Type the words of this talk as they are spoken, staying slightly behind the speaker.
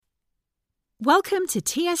Welcome to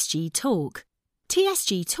TSG Talk.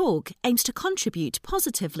 TSG Talk aims to contribute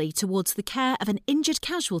positively towards the care of an injured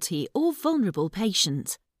casualty or vulnerable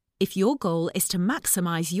patient. If your goal is to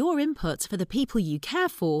maximise your input for the people you care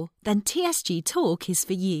for, then TSG Talk is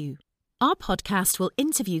for you. Our podcast will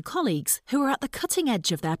interview colleagues who are at the cutting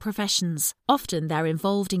edge of their professions. Often they're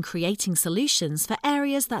involved in creating solutions for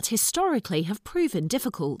areas that historically have proven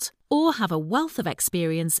difficult, or have a wealth of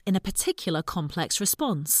experience in a particular complex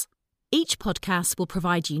response. Each podcast will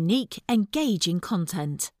provide unique, engaging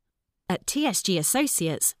content. At TSG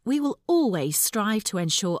Associates, we will always strive to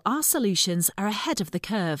ensure our solutions are ahead of the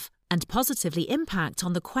curve and positively impact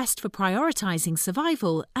on the quest for prioritising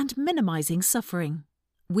survival and minimising suffering.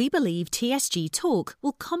 We believe TSG Talk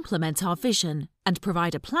will complement our vision and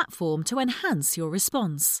provide a platform to enhance your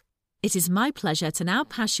response. It is my pleasure to now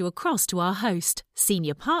pass you across to our host,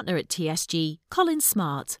 Senior Partner at TSG, Colin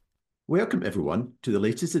Smart. Welcome everyone to the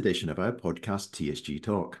latest edition of our podcast TSG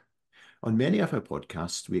Talk. On many of our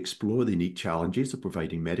podcasts, we explore the unique challenges of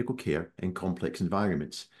providing medical care in complex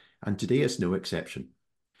environments, and today is no exception.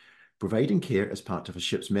 Providing care as part of a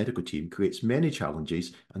ship's medical team creates many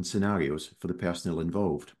challenges and scenarios for the personnel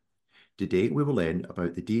involved. Today we will learn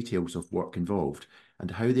about the details of work involved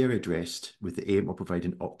and how they are addressed with the aim of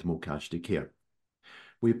providing optimal casualty care.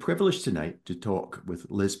 We are privileged tonight to talk with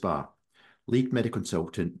Liz Baugh, Lead Medical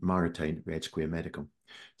Consultant, Maritime Red Square Medical.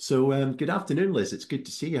 So good afternoon, Liz. It's good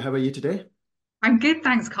to see you. How are you today? I'm good,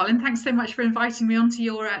 thanks, Colin. Thanks so much for inviting me onto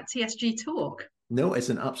your TSG Talk. No, it's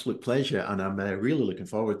an absolute pleasure, and I'm really looking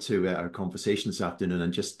forward to our conversation this afternoon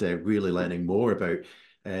and just really learning more about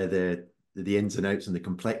the ins and outs and the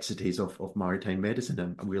complexities of maritime medicine.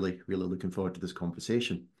 I'm really looking forward to this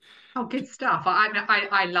conversation. Oh, good stuff.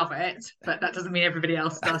 I love it, but that doesn't mean everybody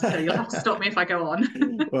else does, so you'll have to stop me if I go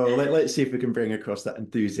on. Well, let's see if we can bring across that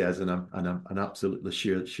enthusiasm, and I'm absolutely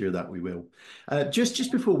sure that we will.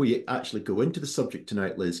 Just before we actually go into the subject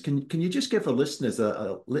tonight, Liz, can you just give our listeners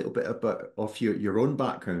a little bit of your own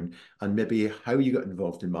background and maybe how you got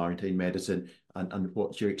involved in maritime medicine and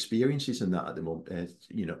what's your experiences in that at the moment,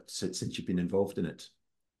 since you've been involved in it?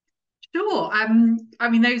 Sure. I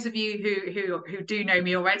mean, those of you who do know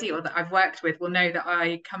me already or that I've worked with will know that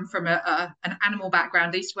I come from an animal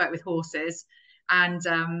background. I used to work with horses and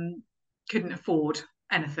couldn't afford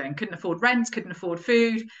anything, couldn't afford rent, couldn't afford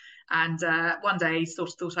food. And one day sort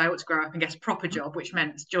of thought I ought to grow up and get a proper job, which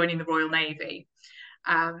meant joining the Royal Navy.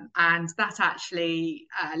 And that actually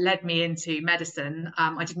led me into medicine.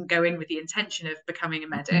 I didn't go in with the intention of becoming a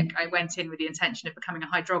medic. I went in with the intention of becoming a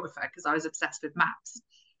hydrographer because I was obsessed with maps.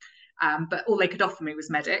 But all they could offer me was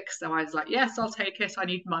medic. So I was like, yes, I'll take it. I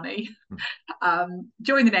need money.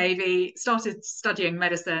 Joined the Navy, started studying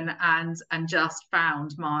medicine and just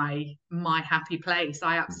found my happy place.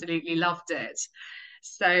 I absolutely loved it.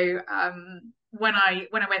 So when I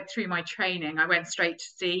went through my training, I went straight to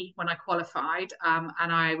sea when I qualified, and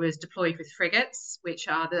I was deployed with frigates, which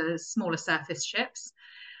are the smaller surface ships.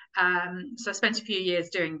 So I spent a few years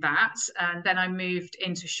doing that, and then I moved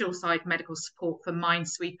into shoreside medical support for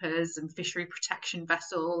minesweepers and fishery protection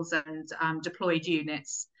vessels and deployed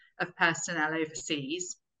units of personnel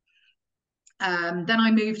overseas. Then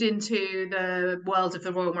I moved into the world of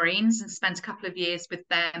the Royal Marines and spent a couple of years with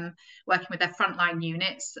them, working with their frontline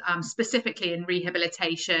units, specifically in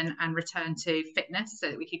rehabilitation and return to fitness so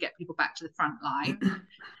that we could get people back to the front line.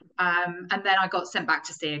 And then I got sent back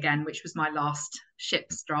to sea again, which was my last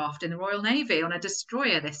ship's draft in the Royal Navy on a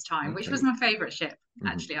destroyer this time, which was my favourite ship.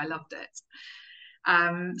 Actually, I loved it.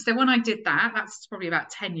 So when I did that, that's probably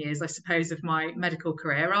about 10 years, I suppose, of my medical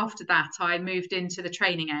career. After that, I moved into the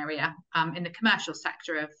training area in the commercial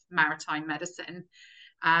sector of maritime medicine.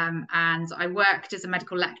 And I worked as a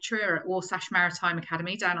medical lecturer at Warsash Maritime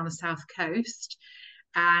Academy down on the south coast,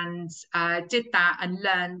 and did that and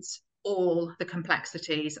learned all the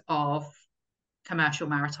complexities of commercial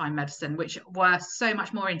maritime medicine, which were so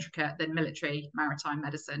much more intricate than military maritime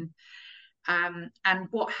medicine. And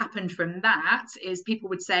what happened from that is people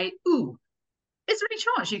would say, ooh, is there any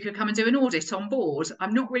chance you could come and do an audit on board?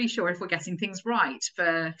 I'm not really sure if we're getting things right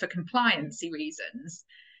for compliancy reasons.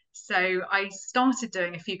 So I started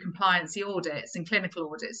doing a few compliancy audits and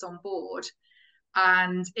clinical audits on board.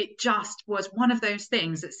 And it just was one of those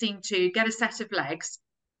things that seemed to get a set of legs,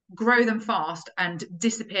 grow them fast and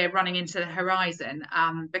disappear running into the horizon,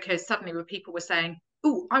 because suddenly people were saying,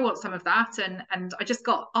 oh, I want some of that. And I just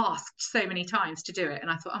got asked so many times to do it.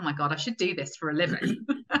 And I thought, oh my God, I should do this for a living.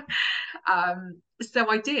 So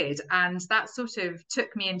I did. And that sort of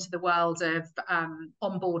took me into the world of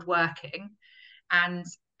onboard working. And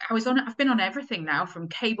I've been on everything now, from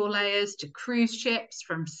cable layers to cruise ships,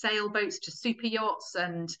 from sailboats to super yachts,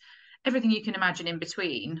 and everything you can imagine in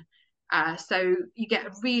between. So you get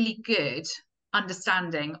a really good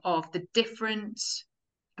understanding of the different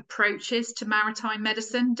approaches to maritime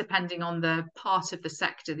medicine, depending on the part of the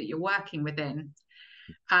sector that you're working within.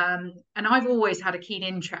 And I've always had a keen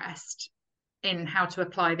interest in how to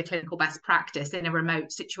apply the clinical best practice in a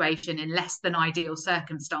remote situation in less than ideal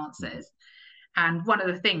circumstances. And one of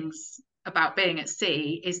the things about being at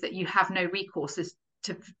sea is that you have no recourse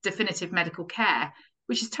to definitive medical care,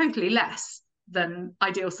 which is totally less than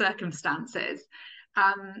ideal circumstances.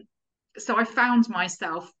 So I found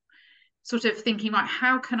myself sort of thinking, right,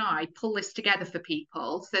 how can I pull this together for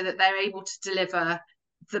people so that they're able to deliver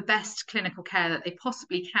the best clinical care that they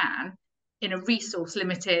possibly can in a resource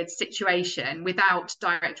limited situation without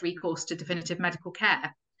direct recourse to definitive medical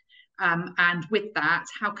care. And with that,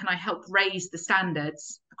 how can I help raise the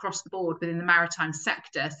standards across the board within the maritime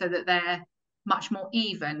sector so that they're much more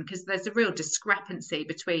even, because there's a real discrepancy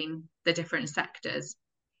between the different sectors.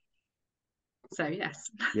 So yes,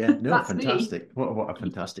 yeah, no, that's fantastic. me. What a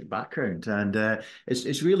fantastic background, and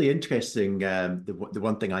it's really interesting. The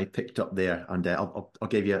one thing I picked up there, and I'll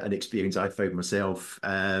give you an experience I found myself.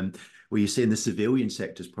 Where you say in the civilian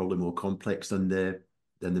sector is probably more complex than the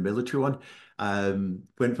military one.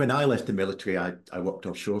 When I left the military, I worked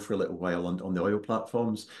offshore for a little while on the oil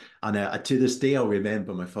platforms, and to this day I'll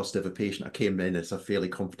remember my first ever patient. I came in as a fairly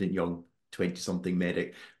confident young 20-something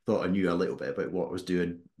medic, thought I knew a little bit about what I was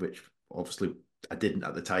doing, which obviously I didn't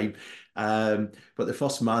at the time. But the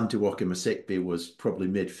first man to walk in my sick bay was probably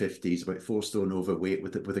mid-50s, about 4 stone overweight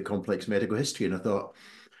with a complex medical history. And I thought,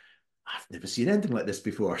 I've never seen anything like this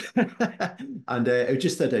before. And it was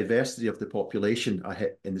just the diversity of the population I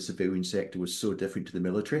hit in the civilian sector was so different to the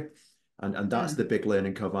military. And that's the big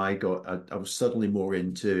learning curve I got. I was suddenly more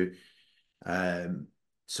into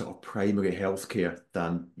sort of primary healthcare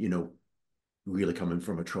than, really coming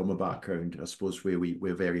from a trauma background, I suppose, where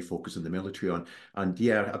we're very focused on the military on. And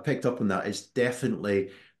yeah, I picked up on that. It's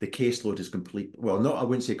definitely, the caseload is I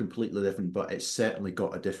wouldn't say completely different, but it's certainly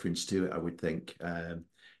got a difference to it, I would think.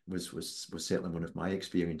 Was certainly one of my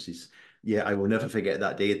experiences. Yeah, I will never forget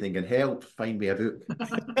that day thinking, help, find me a book.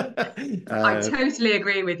 I totally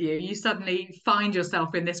agree with you. You suddenly find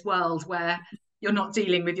yourself in this world where you're not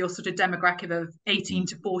dealing with your sort of demographic of 18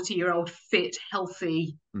 to 40-year-old fit,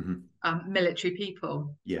 healthy military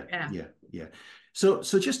people. Yeah. So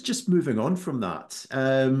just moving on from that,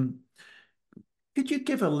 could you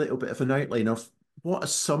give a little bit of an outline of what are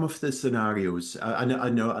some of the scenarios? I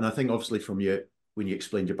know, and I think obviously from you, when you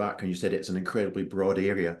explained your background, you said it's an incredibly broad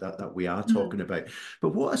area that we are talking about.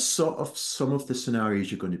 But what are sort of some of the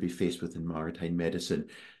scenarios you're going to be faced with in maritime medicine?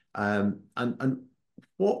 And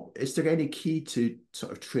what is there any key to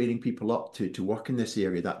sort of training people up to work in this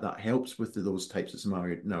area that helps with those types of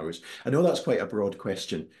scenarios? I know that's quite a broad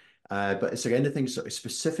question, but is there anything sort of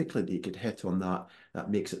specifically that you could hit on that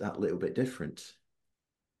makes it that little bit different?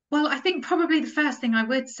 Well, I think probably the first thing I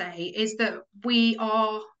would say is that we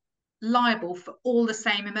are liable for all the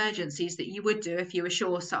same emergencies that you would do if you were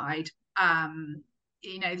shoreside.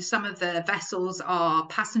 Some of the vessels are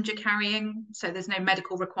passenger carrying, so there's no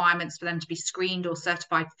medical requirements for them to be screened or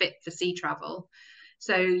certified fit for sea travel.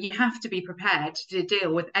 So you have to be prepared to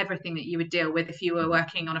deal with everything that you would deal with if you were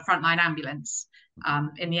working on a frontline ambulance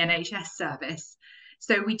in the NHS service.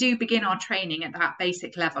 So we do begin our training at that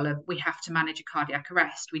basic level of we have to manage a cardiac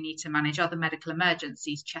arrest. We need to manage other medical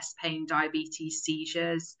emergencies, chest pain, diabetes,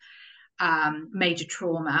 seizures, major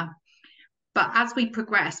trauma. But as we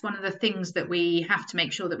progress, one of the things that we have to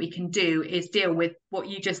make sure that we can do is deal with what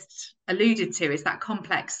you just alluded to, is that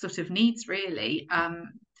complex sort of needs, really.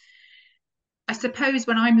 I suppose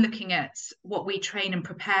when I'm looking at what we train and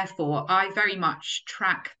prepare for, I very much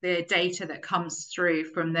track the data that comes through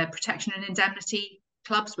from the protection and indemnity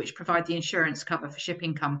clubs, which provide the insurance cover for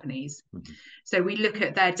shipping companies. So we look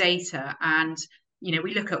at their data and,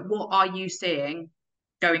 we look at what are you seeing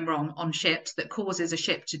going wrong on ships that causes a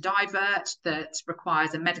ship to divert, that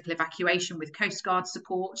requires a medical evacuation with Coast Guard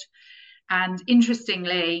support. And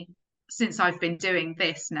interestingly, since I've been doing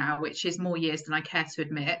this now, which is more years than I care to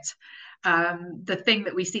admit, the thing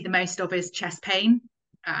that we see the most of is chest pain,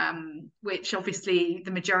 which obviously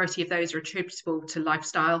the majority of those are attributable to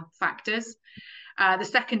lifestyle factors. The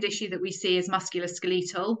second issue that we see is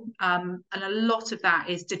musculoskeletal, and a lot of that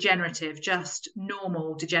is degenerative, just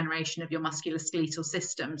normal degeneration of your musculoskeletal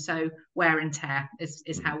system. So wear and tear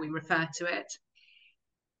is how we refer to it.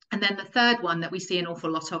 And then the third one that we see an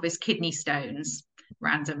awful lot of is kidney stones,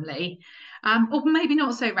 randomly, or maybe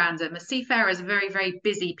not so random. As seafarers are very, very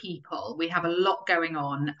busy people. We have a lot going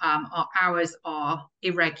on. Our hours are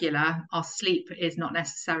irregular. Our sleep is not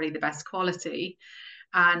necessarily the best quality.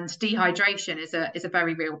 And dehydration is a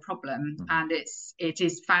very real problem. And it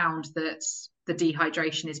is found that the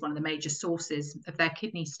dehydration is one of the major sources of their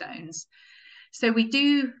kidney stones. So we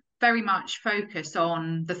do very much focus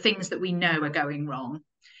on the things that we know are going wrong.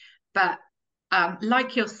 But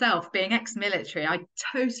like yourself, being ex-military, I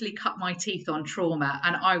totally cut my teeth on trauma,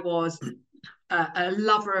 and I was a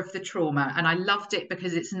lover of the trauma, and I loved it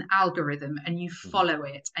because it's an algorithm and you follow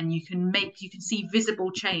it, and you can see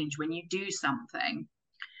visible change when you do something.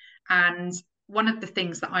 And one of the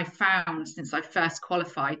things that I found since I first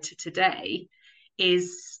qualified to today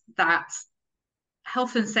is that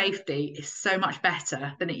health and safety is so much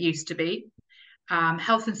better than it used to be.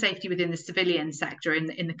 Health and safety within the civilian sector, in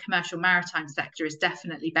the commercial maritime sector, is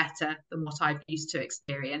definitely better than what I've used to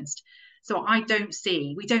experienced. So we don't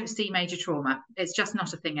see major trauma. It's just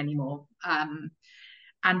not a thing anymore. And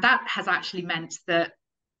that has actually meant that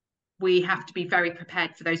we have to be very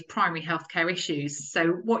prepared for those primary healthcare issues. So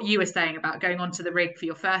what you were saying about going onto the rig for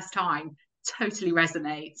your first time totally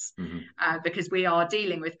resonates, because we are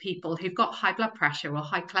dealing with people who've got high blood pressure or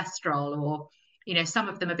high cholesterol, or some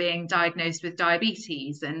of them are being diagnosed with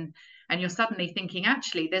diabetes, and you're suddenly thinking,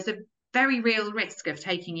 actually, there's a very real risk of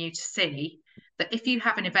taking you to sea that if you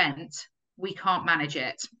have an event, we can't manage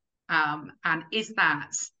it. And is that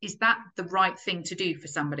the right thing to do for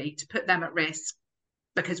somebody, to put them at risk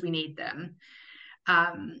because we need them?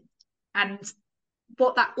 And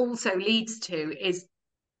what that also leads to is,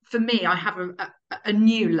 for me, I have a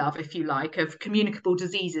new love, if you like, of communicable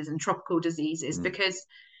diseases and tropical diseases, because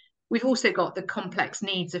we've also got the complex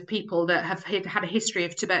needs of people that have had a history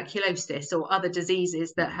of tuberculosis or other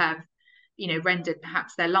diseases that have, rendered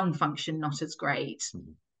perhaps their lung function not as great.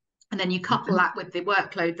 And then you couple that with the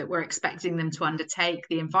workload that we're expecting them to undertake,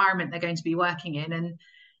 the environment they're going to be working in, and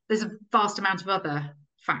there's a vast amount of other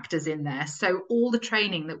factors in there. So all the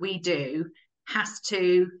training that we do has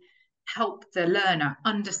to help the learner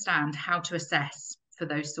understand how to assess for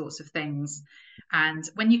those sorts of things. And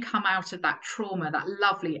when you come out of that trauma, that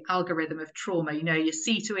lovely algorithm of trauma, your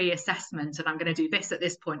C to E assessment, and I'm going to do this at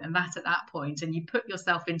this point and that at that point, and you put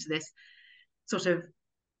yourself into this sort of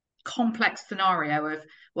complex scenario of,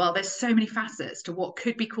 well, there's so many facets to what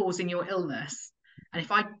could be causing your illness, and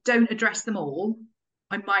if I don't address them all,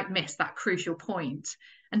 I might miss that crucial point.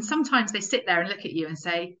 And sometimes they sit there and look at you and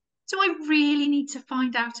say, do I really need to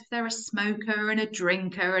find out if they're a smoker and a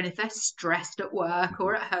drinker, and if they're stressed at work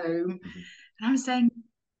or at home? And I'm saying,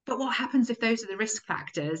 but what happens if those are the risk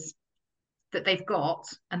factors that they've got,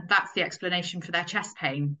 and that's the explanation for their chest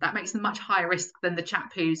pain? That makes them much higher risk than the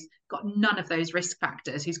chap who's got none of those risk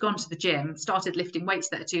factors, who's gone to the gym, started lifting weights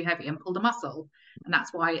that are too heavy and pulled a muscle, and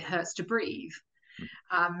that's why it hurts to breathe.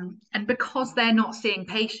 And because they're not seeing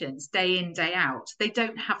patients day in, day out, they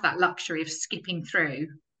don't have that luxury of skipping through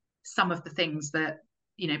some of the things that,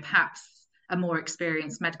 perhaps a more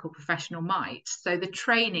experienced medical professional might. So the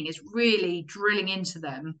training is really drilling into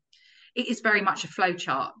them. It is very much a flow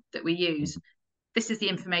chart that we use. This is the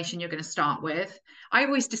information you're going to start with. I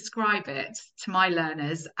always describe it to my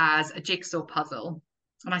learners as a jigsaw puzzle.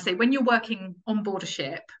 And I say, when you're working on board a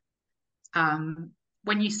ship,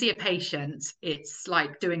 when you see a patient, it's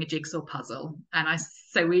like doing a jigsaw puzzle. And I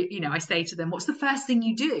say to them, what's the first thing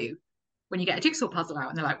you do when you get a jigsaw puzzle out?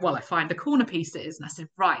 And they're like, well, I find the corner pieces. And I said,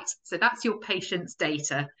 right, so that's your patient's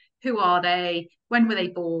data. Who are they? When were they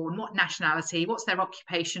born? What nationality? What's their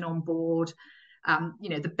occupation on board?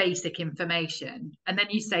 The basic information. And then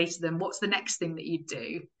you say to them, what's the next thing that you'd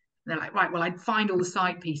do? And they're like, right, well, I'd find all the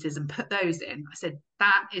side pieces and put those in. I said,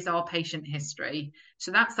 that is our patient history.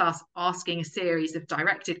 So that's us asking a series of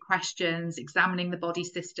directed questions, examining the body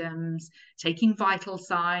systems, taking vital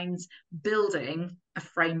signs, building a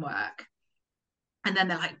framework. And then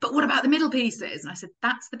they're like, but what about the middle pieces? And I said,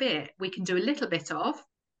 that's the bit we can do a little bit of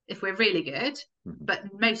if we're really good, but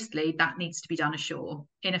mostly that needs to be done ashore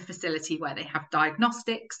in a facility where they have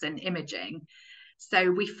diagnostics and imaging.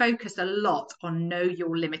 So we focus a lot on know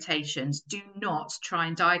your limitations. Do not try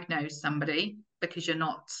and diagnose somebody because you're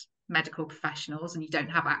not medical professionals and you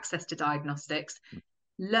don't have access to diagnostics.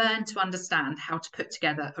 Learn to understand how to put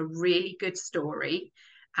together a really good story,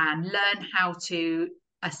 and learn how to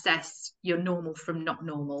assess your normal from not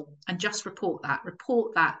normal, and just report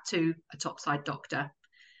that to a topside doctor,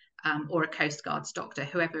 or a Coast Guard's doctor,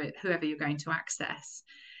 whoever you're going to access.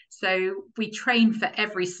 So we train for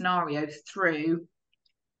every scenario through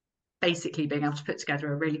basically being able to put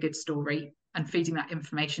together a really good story and feeding that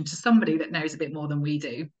information to somebody that knows a bit more than we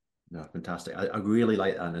do. No, fantastic. I really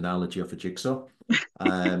like that analogy of a jigsaw.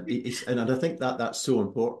 And I think that's so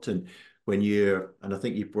important when and I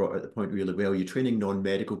think you brought out the point really well, you're training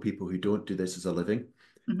non-medical people who don't do this as a living.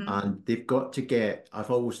 And they've got to get,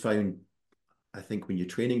 I've always found, I think when you're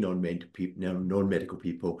training non-medical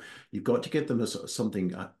people, you've got to give them a sort of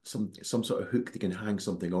something, some sort of hook they can hang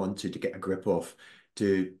something on to get a grip of,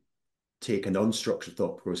 to take an unstructured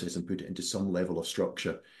thought process and put it into some level of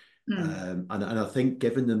structure. And I think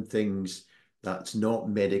giving them things that's not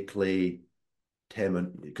medically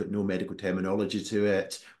got no medical terminology to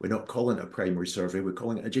it. We're not calling it a primary survey, we're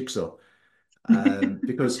calling it a jigsaw.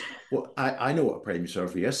 Because I know what a primary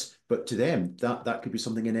survey is, but to them that could be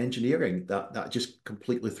something in engineering that just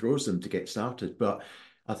completely throws them to get started. But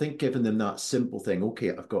I think giving them that simple thing,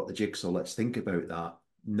 okay, I've got the jigsaw, let's think about that.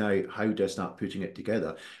 Now, how do I start putting it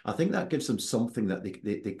together? I think that gives them something that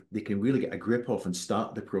they can really get a grip of and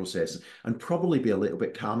start the process, and probably be a little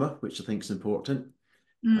bit calmer, which I think is important.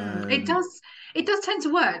 It does tend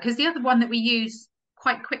to work, because the other one that we use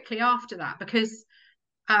quite quickly after that, because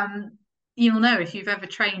you'll know if you've ever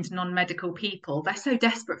trained non-medical people, they're so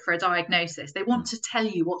desperate for a diagnosis. They want to tell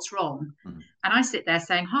you what's wrong. And I sit there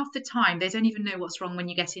saying half the time they don't even know what's wrong when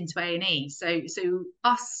you get into A&E. So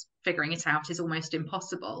us figuring it out is almost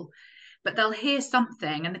impossible. But they'll hear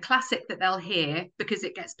something, and the classic that they'll hear, because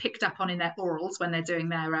it gets picked up on in their orals when they're doing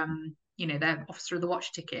their their officer of the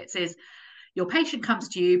watch tickets, is your patient comes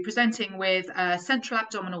to you presenting with central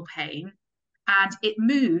abdominal pain, and it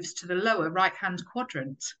moves to the lower right-hand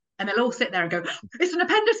quadrant. And they'll all sit there and go, it's an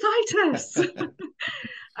appendicitis.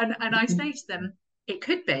 and I say to them, it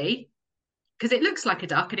could be, because it looks like a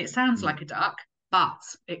duck and it sounds like a duck, but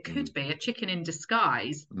it could be a chicken in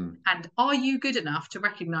disguise. And are you good enough to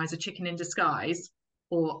recognize a chicken in disguise,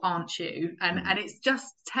 or aren't you? And it's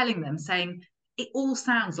just telling them, saying, it all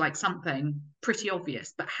sounds like something pretty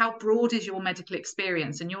obvious, but how broad is your medical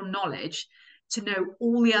experience and your knowledge to know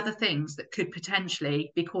all the other things that could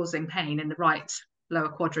potentially be causing pain in the right lower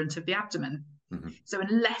quadrant of the abdomen? So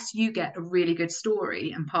unless you get a really good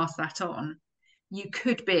story and pass that on, you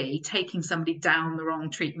could be taking somebody down the wrong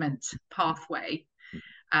treatment pathway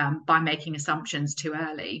by making assumptions too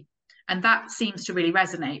early. And that seems to really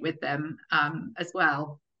resonate with them as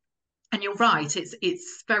well. And you're right,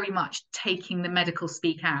 it's very much taking the medical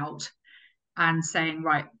speak out and saying,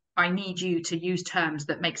 right, I need you to use terms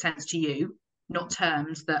that make sense to you, not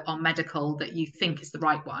terms that are medical that you think is the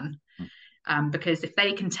right one. Because if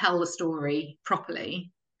they can tell the story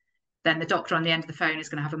properly, then the doctor on the end of the phone is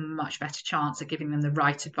going to have a much better chance at giving them the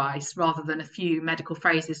right advice, rather than a few medical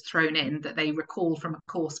phrases thrown in that they recall from a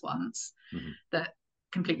course once that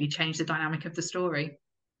completely change the dynamic of the story.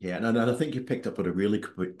 Yeah, and I think you picked up on a really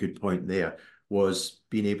good point there, was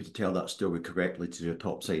being able to tell that story correctly to a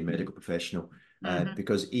topside medical professional.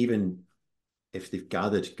 Because even if they've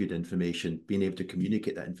gathered good information, being able to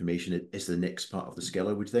communicate that information is the next part of the skill,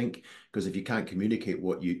 I would think. Because if you can't communicate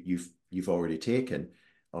what you've already taken,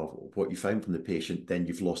 or what you found from the patient, then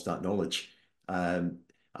you've lost that knowledge. And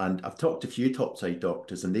I've talked to a few topside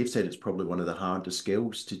doctors, and they've said it's probably one of the hardest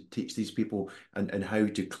skills to teach these people, and how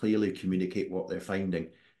to clearly communicate what they're finding.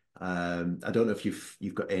 I don't know if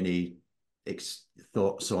you've got any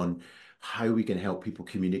thoughts on how we can help people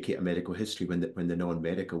communicate a medical history when they're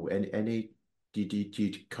non-medical. Do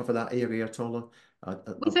you cover that area at all?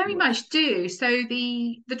 We very much do. So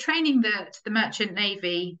the training that the Merchant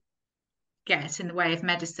Navy get in the way of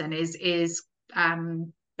medicine is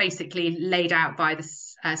basically laid out by the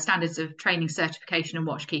Standards of Training, Certification and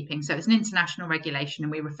Watchkeeping. So it's an international regulation,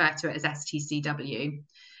 and we refer to it as STCW.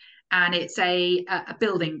 And it's a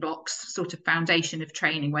building blocks sort of foundation of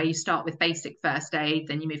training, where you start with basic first aid,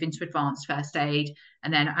 then you move into advanced first aid.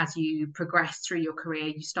 And then as you progress through your career,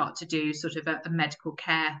 you start to do sort of a medical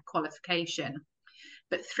care qualification.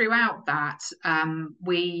 But throughout that,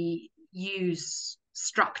 we use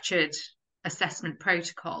structured assessment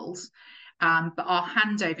protocols. But our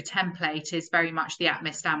handover template is very much the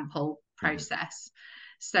ATMIS-AMPL process.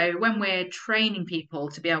 So when we're training people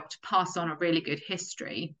to be able to pass on a really good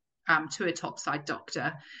history to a topside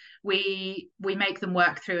doctor, we make them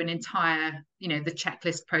work through an entire, the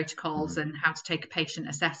checklist protocols and how to take a patient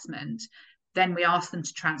assessment. Then we ask them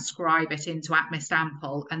to transcribe it into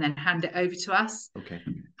ATMIS-AMPL and then hand it over to us. Okay.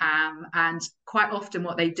 And quite often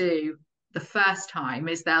what they do the first time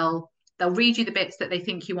is they'll read you the bits that they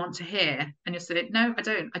think you want to hear, and you'll say, no, I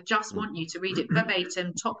don't. I just want you to read it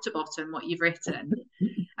verbatim, top to bottom, what you've written.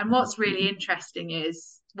 And what's really interesting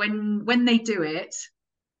is when they do it,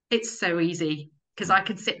 it's so easy, because I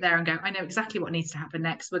can sit there and go, I know exactly what needs to happen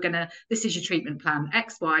next. This is your treatment plan,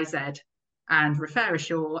 X, Y, Z, and refer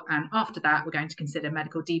ashore. And after that, we're going to consider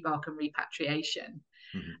medical debark and repatriation.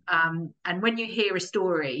 And when you hear a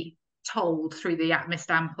story told through the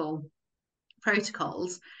ATMIS-AMPL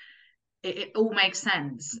protocols, it all makes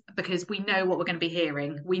sense because we know what we're going to be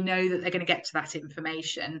hearing. We know that they're going to get to that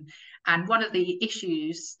information. And one of the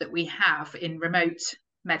issues that we have in remote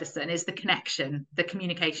medicine is the connection, the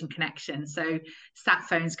communication connection. So sat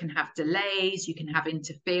phones can have delays, you can have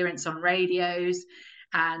interference on radios,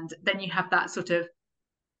 and then you have that sort of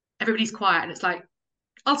everybody's quiet and it's like,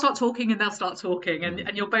 I'll start talking and they'll start talking,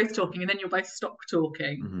 and you're both talking and then you'll both stop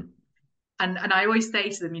talking. And I always say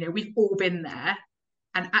to them, we've all been there.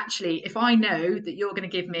 And actually, if I know that you're going to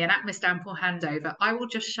give me an ACMA stamp or handover, I will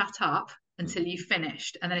just shut up until you've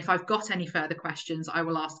finished. And then if I've got any further questions, I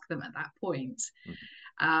will ask them at that point.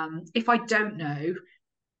 If I don't know,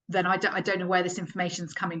 then I don't know where this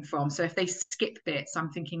information's coming from. So if they skip bits,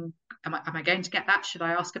 I'm thinking, am I going to get that? Should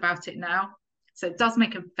I ask about it now? So it does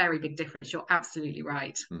make a very big difference. You're absolutely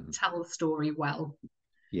right. Tell the story well.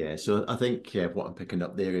 Yeah, so I think what I'm picking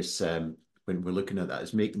up there is when we're looking at that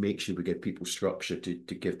is make sure we give people structure to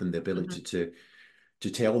give them the ability to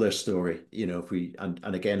tell their story. If we and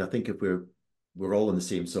again, I think if we're all on the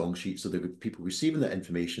same song sheet, so the people receiving that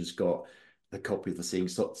information's got the copy of the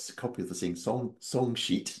same song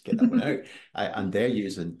sheet, get that one out, and they're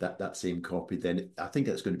using that same copy, then I think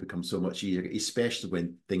that's going to become so much easier, especially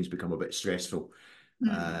when things become a bit stressful.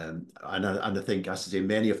 And I think, as I say,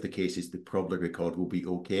 many of the cases the probably record will be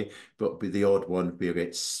okay, but with the odd one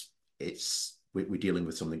where we're dealing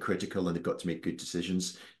with something critical and they've got to make good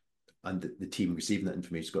decisions, and the team receiving that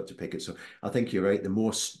information has got to pick it. So I think you're right. The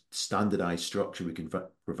more standardized structure we can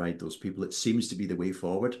provide those people, it seems to be the way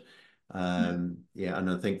forward. And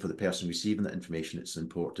I think for the person receiving that information, it's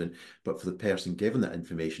important, but for the person given that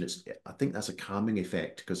information, I think that's a calming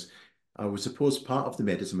effect, because I would suppose part of the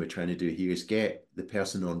medicine we're trying to do here is get the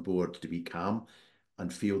person on board to be calm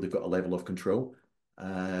and feel they've got a level of control.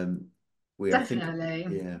 Definitely.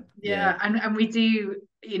 And we do,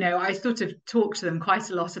 I sort of talk to them quite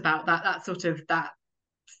a lot about that sort of that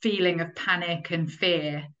feeling of panic and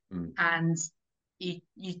fear. And you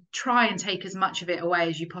try and take as much of it away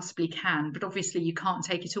as you possibly can, but obviously you can't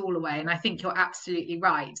take it all away. And I think you're absolutely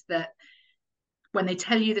right that when they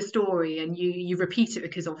tell you the story and you repeat it,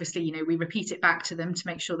 because obviously, we repeat it back to them to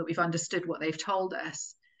make sure that we've understood what they've told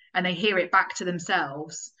us, and they hear it back to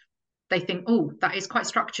themselves, they think, oh, that is quite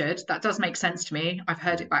structured. That does make sense to me. I've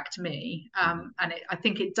heard it back to me. I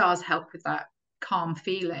think it does help with that calm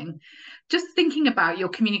feeling. Just thinking about your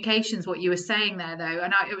communications, what you were saying there, though,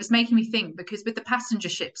 and it was making me think, because with the passenger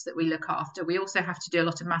ships that we look after, we also have to do a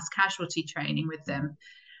lot of mass casualty training with them.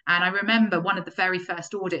 And I remember one of the very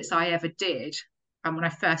first audits I ever did, and when I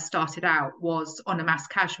first started out, was on a mass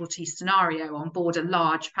casualty scenario on board a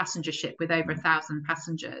large passenger ship with over 1,000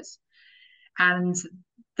 passengers. And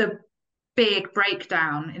the big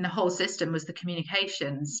breakdown in the whole system was the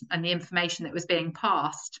communications and the information that was being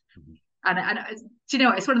passed. And do you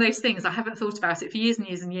know, it's one of those things, I haven't thought about it for years and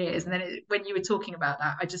years and years. And then when you were talking about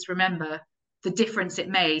that, I just remember the difference it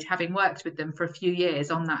made, having worked with them for a few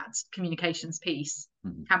years on that communications piece,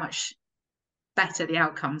 how much better the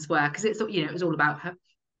outcomes were. Because it's, it was all about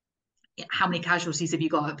how many casualties have you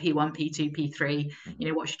got at P1, P2,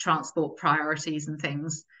 P3, what's your transport priorities and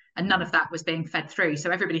things. And none of that was being fed through.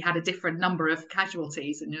 So everybody had a different number of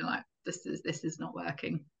casualties, and you're like, this is not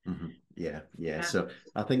working. Yeah. So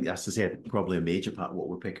I think, as I said, probably a major part of what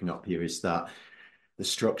we're picking up here is that the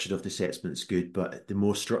structure of the assessment is good, but the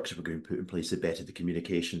more structure we're going to put in place, the better the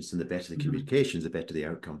communications, and the better the communications, the better the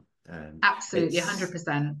outcome. Absolutely,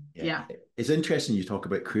 100%. Yeah. It's interesting you talk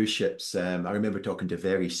about cruise ships. I remember talking to a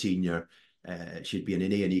very senior, she'd be an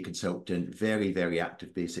A&E consultant, very, very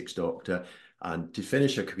active basics doctor. And to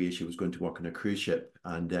finish her career, she was going to work on a cruise ship.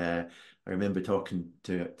 And I remember talking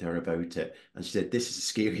to her about it. And she said, this is the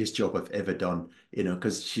scariest job I've ever done,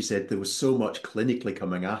 because she said there was so much clinically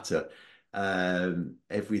coming at her.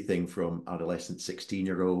 Everything from adolescent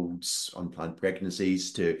 16-year-olds, unplanned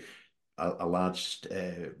pregnancies, to a large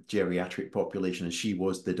geriatric population. And she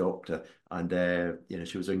was the doctor. And,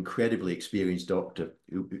 she was an incredibly experienced doctor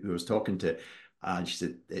who I was talking to. And she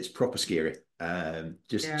said, it's proper scary.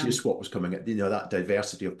 Just what was coming at, that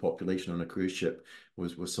diversity of population on a cruise ship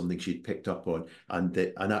was something she'd picked up on, and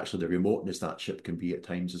actually the remoteness that ship can be at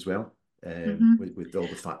times as well, with all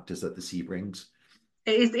the factors that the sea brings.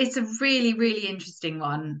 It's a really, really interesting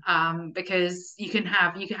one, because you can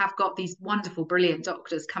have got these wonderful, brilliant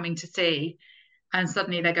doctors coming to see, and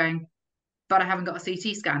suddenly they're going, but I haven't got a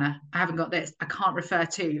CT scanner, I haven't got this, I can't refer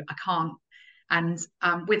to, I can't. And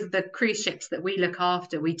with the cruise ships that we look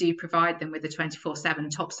after, we do provide them with a 24/7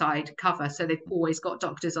 topside cover. So they've always got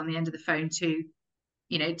doctors on the end of the phone to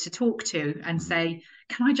talk to and say,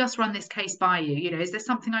 can I just run this case by you? Is there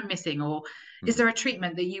something I'm missing? Or is there a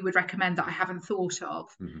treatment that you would recommend that I haven't thought of?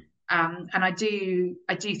 And I do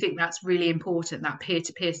think that's really important, that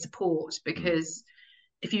peer-to-peer support, because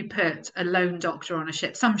if you put a lone doctor on a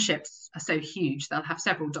ship, some ships are so huge they'll have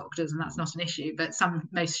several doctors, and that's not an issue, but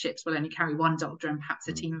most ships will only carry one doctor and perhaps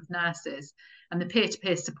a team of nurses, and the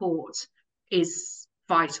peer-to-peer support is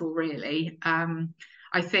vital, really.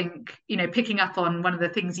 I think, picking up on one of the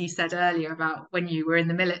things you said earlier about when you were in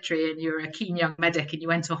the military and you were a keen young medic and you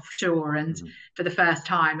went offshore and for the first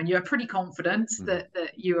time, and you were pretty confident that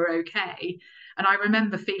you were okay. And I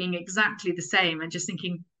remember feeling exactly the same and just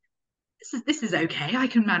thinking, this is okay, I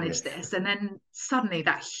can manage this. And then suddenly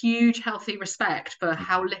that huge healthy respect for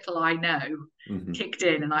how little I know kicked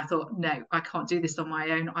in, and I thought, no, I can't do this on my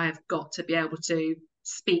own. I have got to be able to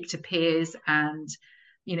speak to peers and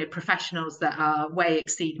professionals that are way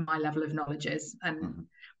exceed my level of knowledges. And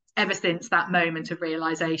ever since that moment of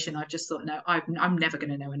realization, I've just thought, no, I'm never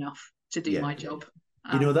going to know enough to do my job.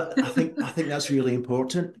 That I think that's really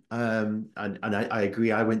important. And I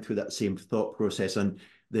agree. I went through that same thought process, and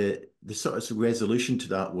the sort of resolution to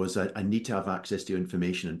that was I need to have access to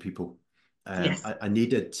information and people. Yes. I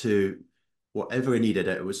needed to, whatever I needed,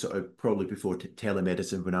 it was sort of probably before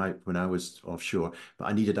telemedicine when I was offshore, but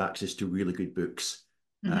I needed access to really good books.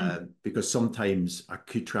 Because sometimes I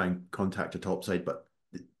could try and contact a topside, but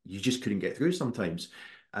you just couldn't get through sometimes.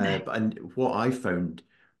 And what I found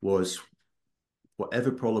was,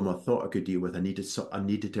 whatever problem I thought I could deal with, I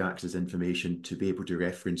needed to access information to be able to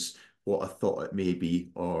reference what I thought it may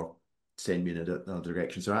be or send me in another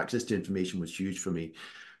direction. So access to information was huge for me.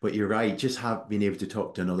 But you're right, just being able to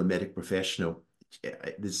talk to another medical professional,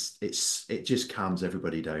 it just calms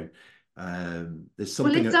everybody down. There's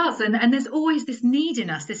something. Well, it does, and there's always this need in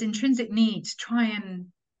us, this intrinsic need to try and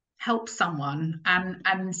help someone,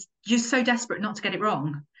 and you're so desperate not to get it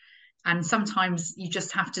wrong. And sometimes you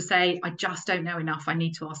just have to say, I just don't know enough, I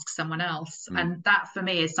need to ask someone else. And that for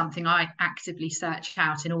me is something I actively search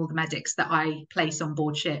out in all the medics that I place on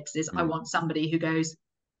board ships, is I want somebody who goes,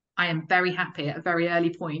 I am very happy at a very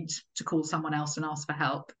early point to call someone else and ask for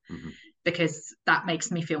help, because that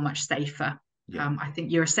makes me feel much safer. I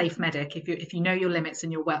think you're a safe medic if you know your limits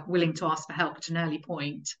and you're willing to ask for help at an early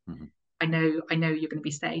point. I know you're going to be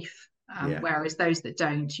safe. Whereas those that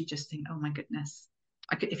don't, you just think, oh my goodness,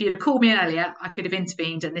 if you'd called me earlier, I could have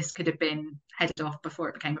intervened and this could have been headed off before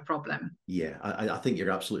it became a problem. Yeah, I think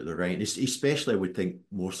you're absolutely right. And especially I would think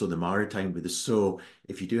more so the maritime, with so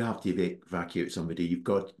if you do have to evacuate somebody,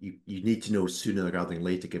 you need to know sooner rather than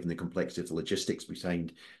later, given the complexity of the logistics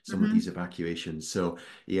behind some of these evacuations. So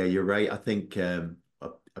yeah, you're right. I think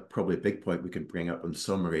probably a big point we can bring up in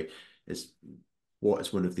summary is what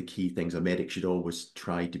is one of the key things a medic should always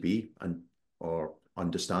try to be or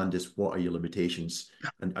understand is, what are your limitations,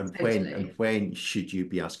 and when should you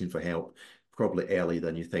be asking for help? Probably earlier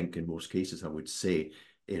than you think in most cases, I would say.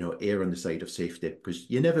 Err on the side of safety, because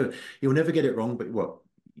you'll never get it wrong. But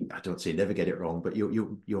I don't say never get it wrong, but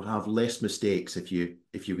you'll have less mistakes if you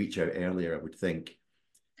reach out earlier, I would think.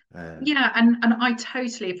 And I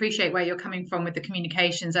totally appreciate where you're coming from with the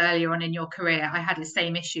communications earlier on in your career. I had the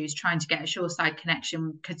same issues. Trying to get a shoreside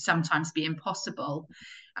connection could sometimes be impossible.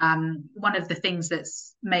 One of the things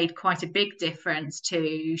that's made quite a big difference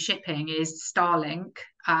to shipping is Starlink,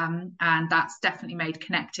 and that's definitely made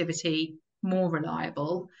connectivity more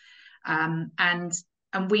reliable. And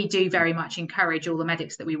we do very much encourage all the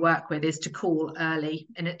medics that we work with is to call early.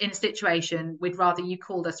 In a situation, we'd rather you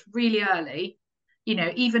called us really early,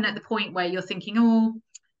 even at the point where you're thinking,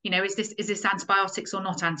 is this antibiotics or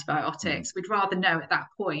not antibiotics? We'd rather know at that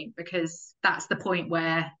point, because that's the point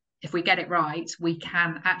where, if we get it right, we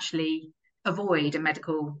can actually avoid a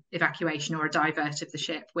medical evacuation or a divert of the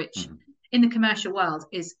ship, which in the commercial world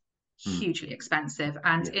is hugely expensive.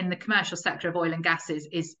 And in the commercial sector of oil and gas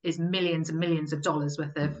is millions and millions of dollars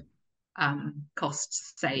worth of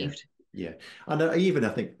costs saved. Yeah. And I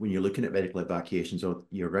think when you're looking at medical evacuations,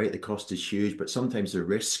 you're right, the cost is huge, but sometimes the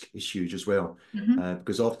risk is huge as well.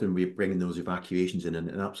 Because often we're bringing those evacuations in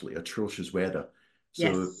absolutely atrocious weather.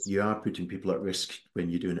 So you are putting people at risk when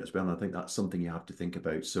you're doing it as well. And I think that's something you have to think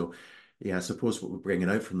about. So yeah, I suppose what we're bringing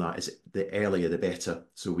out from that is the earlier the better,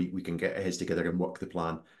 so we can get our heads together and work the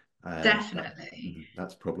plan. Definitely.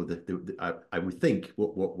 That's probably I would think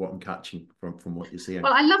what I'm catching from what you're saying.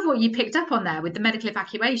 Well, I love what you picked up on there with the medical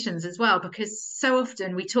evacuations as well, because so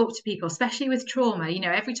often we talk to people, especially with trauma,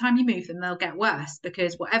 every time you move them, they'll get worse,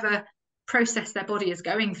 because whatever process their body is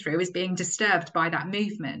going through is being disturbed by that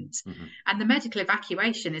movement. And the medical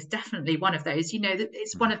evacuation is definitely one of those. That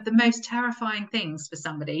it's one of the most terrifying things for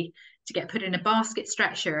somebody to get put in a basket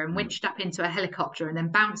stretcher and winched up into a helicopter and then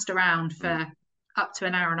bounced around for up to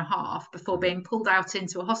an hour and a half before being pulled out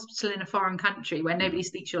into a hospital in a foreign country where nobody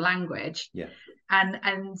speaks your language. Yeah.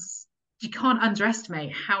 And you can't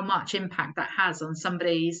underestimate how much impact that has on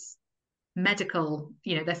somebody's medical,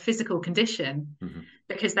 their physical condition,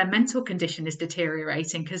 because their mental condition is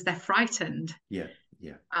deteriorating because they're frightened. Yeah.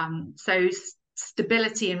 So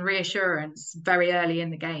stability and reassurance very early in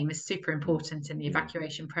the game is super important in the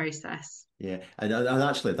evacuation process. Yeah, and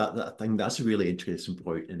actually that thing, that's a really interesting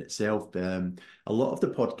point in itself. A lot of the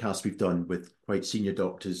podcasts we've done with quite senior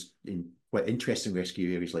doctors in quite interesting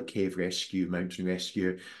rescue areas like cave rescue, mountain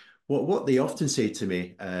rescue, what they often say to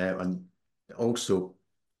me, and also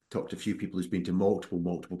talked to a few people who's been to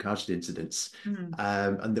multiple casualty incidents,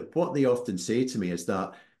 and what they often say to me is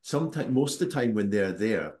that sometimes, most of the time when they're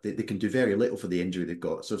there, they can do very little for the injury they've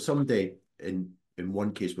got. So somebody in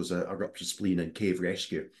one case was a ruptured spleen in cave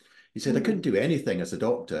rescue. He said, I couldn't do anything as a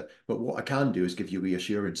doctor, but what I can do is give you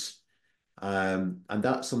reassurance. And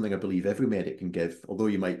that's something I believe every medic can give, although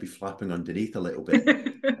you might be flapping underneath a little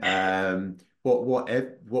bit.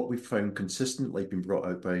 What we've found consistently been brought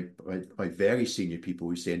out by very senior people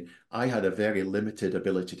who are saying, I had a very limited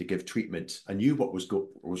ability to give treatment. I knew what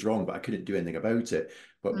was wrong, but I couldn't do anything about it.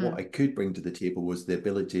 But what I could bring to the table was the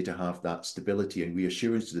ability to have that stability and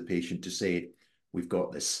reassurance to the patient to say, we've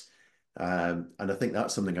got this. And I think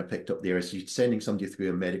that's something I picked up there, is you're sending somebody through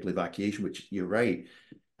a medical evacuation, which, you're right,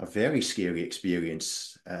 a very scary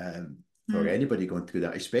experience for anybody going through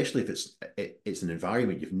that, especially if it's an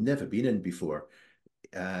environment you've never been in before.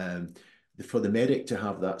 For the medic to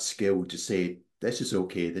have that skill to say, this is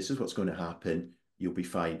okay, this is what's going to happen, you'll be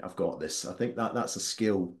fine, I've got this. I think that's a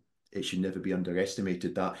skill. It should never be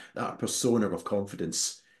underestimated, that persona of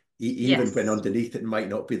confidence. Even when underneath it might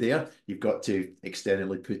not be there, you've got to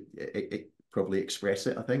externally probably express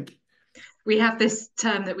it, I think. We have this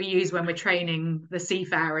term that we use when we're training the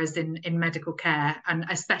seafarers in medical care, and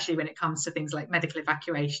especially when it comes to things like medical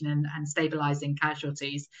evacuation and stabilizing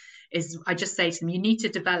casualties, is I just say to them, you need to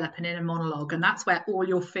develop an inner monologue, and that's where all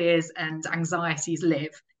your fears and anxieties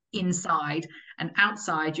live. Inside, and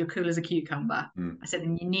outside you're cool as a cucumber. I said,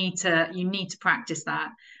 and you need to practice that.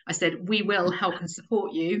 I said, we will help and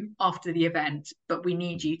support you after the event, but we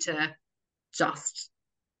need you to just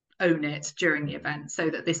own it during the event, so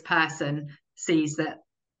that this person sees that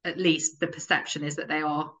at least the perception is that they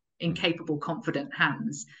are in capable, confident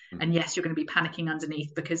hands. And yes, you're going to be panicking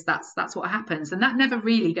underneath, because that's what happens, and that never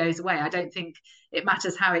really goes away. I don't think it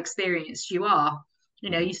matters how experienced you are.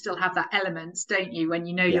 You still have that element, don't you, when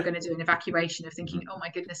you're going to do an evacuation, of thinking, oh my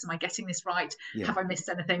goodness, am I getting this right? Have I missed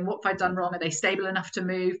anything? What have I done wrong? Are they stable enough to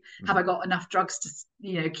move? Have I got enough drugs to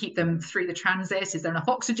keep them through the transit? Is there enough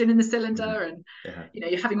oxygen in the cylinder? And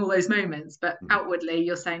you're having all those moments, but outwardly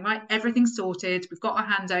you're saying, right, everything's sorted, we've got our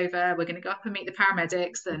handover, we're going to go up and meet the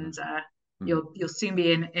paramedics, and you'll soon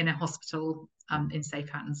be in a hospital in safe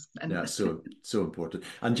hands. And that's so important.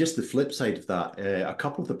 And just the flip side of that, a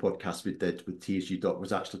couple of the podcasts we did with TSG Talk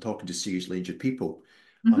was actually talking to seriously injured people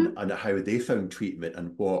and how they found treatment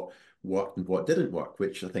and what worked and what didn't work,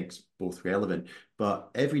 which I think is both relevant. But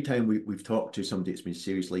every time we've talked to somebody that's been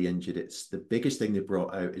seriously injured, it's the biggest thing they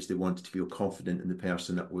brought out is they wanted to feel confident in the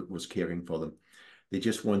person that was caring for them. They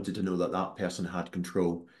just wanted to know that that person had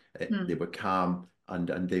control. They were calm,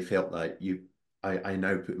 and they felt like I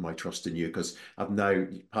now put my trust in you, because I've now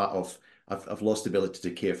I've lost the ability to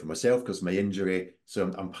care for myself because of my injury.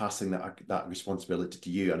 So I'm passing that responsibility to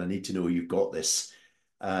you, and I need to know you've got this.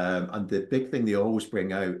 And the big thing they always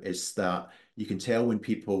bring out is that you can tell when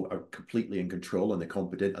people are completely in control and they're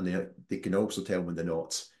competent, and they can also tell when they're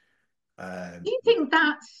not. Do you think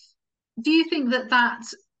that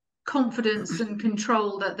confidence and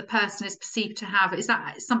control that the person is perceived to have, is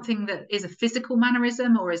that something that is a physical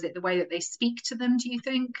mannerism, or is it the way that they speak to them, do you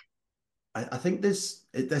think? I think that's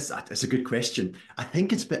a good question. I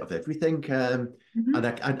think it's a bit of everything. And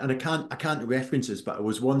I can't reference this, but I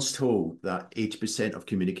was once told that 80% of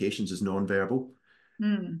communications is non-verbal.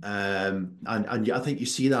 And I think you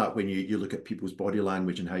see that when you look at people's body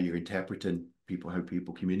language and how you're interpreting how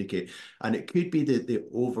people communicate. And it could be the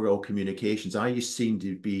overall communications. I seem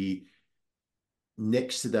to be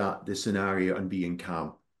next to the scenario and being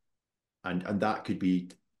calm. And that could be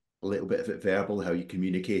a little bit of it verbal, how you're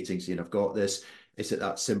communicating, saying, I've got this. Is it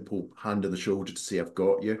that simple hand on the shoulder to say, I've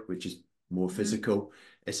got you, which is more physical?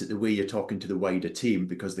 Is it the way you're talking to the wider team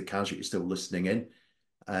because the casualty is still listening in?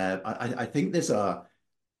 I think there's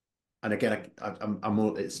and again,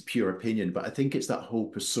 it's pure opinion, but I think it's that whole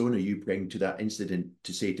persona you bring to that incident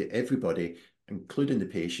to say to everybody, including the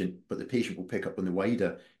patient, but the patient will pick up on the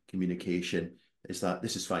wider communication, is that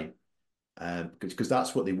this is fine. Because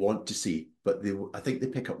that's what they want to see. But I think they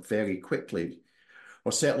pick up very quickly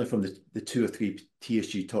or certainly from the 2 or 3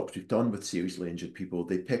 TSG talks we've done with seriously injured people,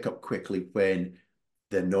 they pick up quickly when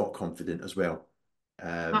they're not confident as well.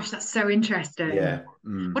 Gosh, that's so interesting. Yeah.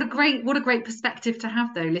 What a great perspective to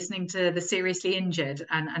have though, listening to the seriously injured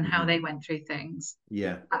and how they went through things.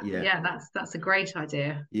 Yeah, yeah. Yeah, that's a great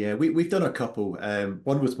idea. Yeah, we've done a couple.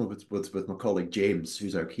 One was with my colleague James,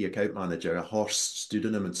 who's our key account manager. A horse stood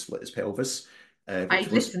on him and split his pelvis, which I've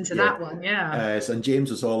was, listened to yeah. that one, yeah. And James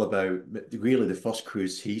was all about really the first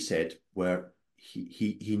cruise he said where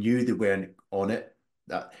he knew they weren't on it,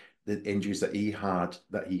 that the injuries that he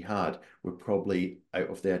had were probably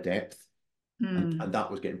out of their depth. Mm, And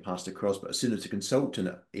that was getting passed across. But as soon as the consultant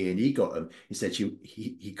at A&E got him, he said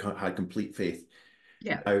he had complete faith.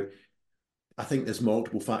 yeah. Now, I think there's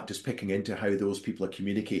multiple factors picking into how those people are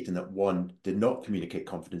communicating, that one did not communicate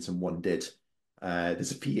confidence and one did.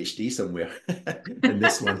 There's a PhD somewhere in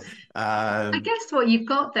this one. I guess what you've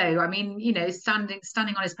got though, I mean, standing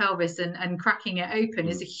on his pelvis and cracking it open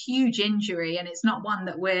is a huge injury, and it's not one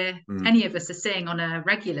that any of us are seeing on a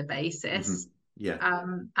regular basis. Yeah.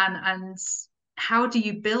 And how do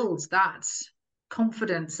you build that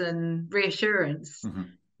confidence and reassurance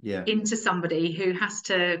Yeah. into somebody who has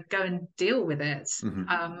to go and deal with it? And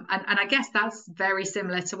I guess that's very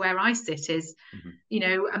similar to where I sit is,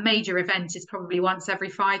 a major event is probably once every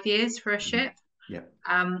 5 years for a ship. Yeah.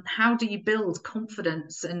 How do you build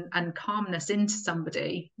confidence and calmness into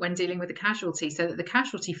somebody when dealing with a casualty so that the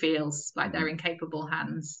casualty feels like they're in capable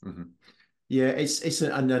hands? Yeah,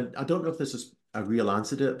 and I don't know if this is a real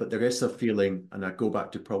answer to it, but there is a feeling, and I go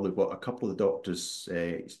back to probably what a couple of the doctors,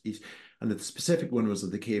 and the specific one was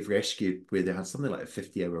of the cave rescue, where they had something like a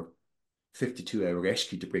 52-hour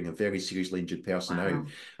rescue to bring a very seriously injured person out.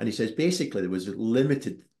 And he says basically there was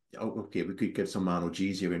limited, okay, we could give some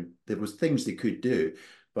analgesia and there was things they could do,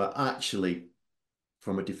 but actually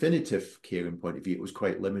from a definitive caring point of view, it was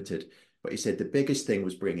quite limited. But he said the biggest thing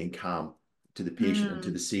was bringing calm to the patient and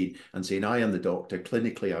to the scene and saying, I am the doctor.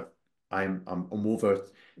 Clinically, I'm over.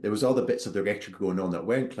 There was other bits of the rhetoric going on that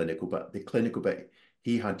weren't clinical, but the clinical bit,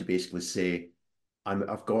 he had to basically say,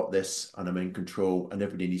 I've got this and I'm in control and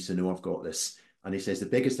everybody needs to know I've got this. And he says the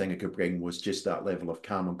biggest thing I could bring was just that level of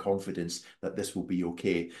calm and confidence that this will be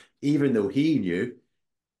okay. Even though he knew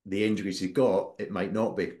the injuries he got, it might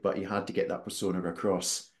not be, but he had to get that persona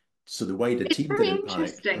across. So the wider It's team very didn't panic.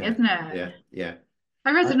 interesting, isn't it? Yeah, yeah.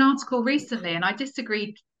 I read an article recently and I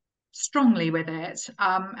disagreed strongly with it.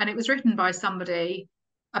 And it was written by somebody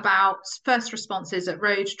about first responses at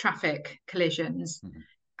road traffic collisions.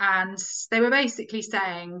 And they were basically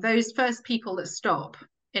saying those first people that stop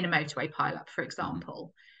in a motorway pileup, for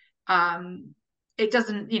example, it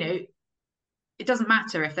doesn't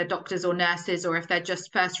matter if they're doctors or nurses or if they're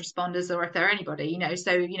just first responders or if they're anybody,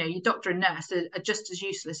 so your doctor and nurse are just as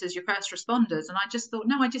useless as your first responders. And I just thought,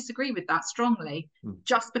 no, I disagree with that strongly.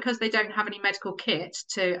 Just because they don't have any medical kit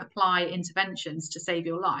to apply interventions to save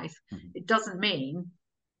your life, it doesn't mean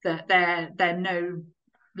that they're no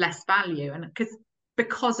less value. And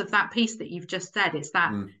because of that piece that you've just said, it's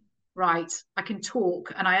that right, I can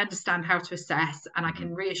talk and I understand how to assess and I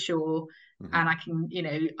can reassure and I can,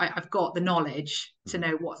 I've got the knowledge to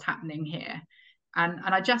know what's happening here. And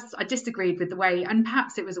I disagreed with the way, and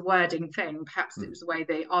perhaps it was a wording thing, perhaps it was the way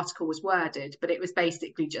the article was worded, but it was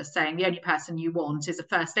basically just saying the only person you want is a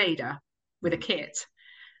first aider with a kit.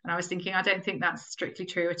 And I was thinking, I don't think that's strictly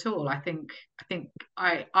true at all. I think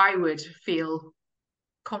I would feel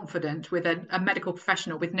confident with a medical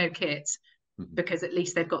professional with no kit because at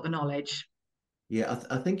least they've got the knowledge. Yeah,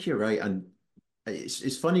 I think you're right. And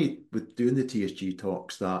it's funny with doing the TSG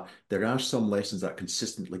talks that there are some lessons that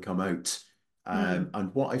consistently come out.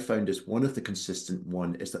 And what I found is one of the consistent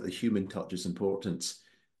one is that the human touch is important.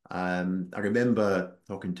 I remember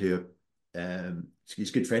talking to he's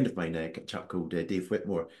a good friend of mine, a chap called Dave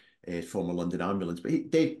Whitmore, former London Ambulance,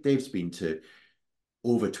 but Dave's been to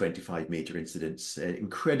over 25 major incidents,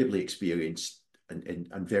 incredibly experienced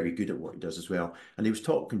and very good at what he does as well. And he was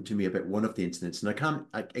talking to me about one of the incidents, and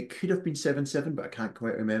it could have been 7-7, but I can't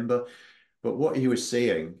quite remember. But what he was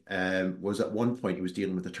saying was at one point he was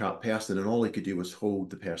dealing with a trapped person, and all he could do was hold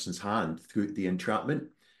the person's hand through the entrapment.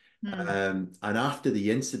 And after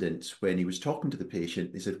the incident, when he was talking to the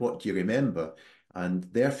patient, they said, "What do you remember?" And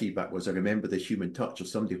their feedback was, "I remember the human touch of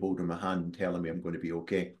somebody holding my hand and telling me I'm going to be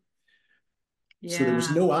okay." Yeah. So there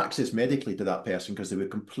was no access medically to that person because they were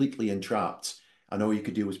completely entrapped. And all you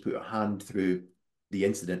could do was put a hand through the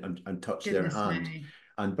incident and touch their hand.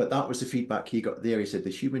 But that was the feedback he got there. He said the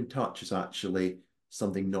human touch is actually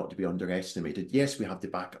something not to be underestimated. Yes, we have to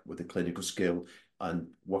back up with the clinical skill and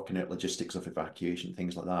working out logistics of evacuation,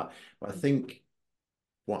 things like that. But I think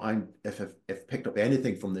what if I've picked up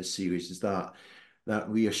anything from this series, is that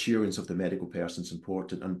reassurance of the medical person is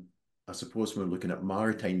important. And I suppose when we're looking at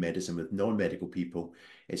maritime medicine with non-medical people,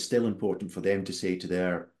 it's still important for them to say to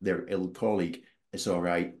their ill colleague, it's all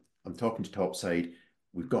right, I'm talking to topside,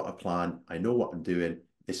 we've got a plan, I know what I'm doing,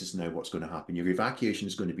 this is now what's going to happen. Your evacuation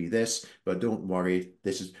is going to be this, but don't worry,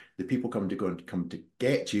 this is the people come to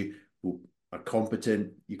get you are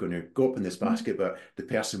competent. You're going to go up in this basket, but the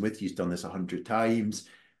person with you's done this 100 times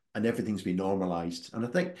and everything's been normalized. And I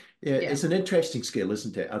think it's an interesting skill,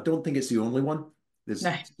 isn't it? I don't think it's the only one. There's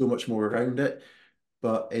so much more around it,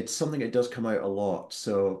 but it's something that does come out a lot.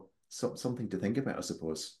 So something to think about, I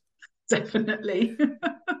suppose. Definitely.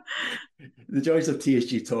 The joys of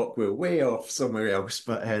TSG Talk were way off somewhere else,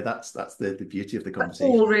 but that's the beauty of the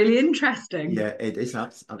conversation. All really interesting. Yeah, it is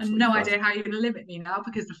absolutely. And no idea how you're going to limit me now,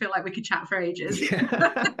 because I feel like we could chat for ages.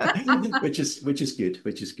 which is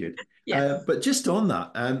good. Yes. But just on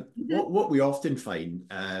that, what we often find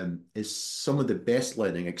is some of the best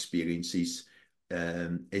learning experiences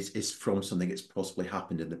is from something that's possibly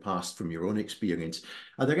happened in the past, from your own experience.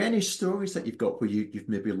 Are there any stories that you've got where you've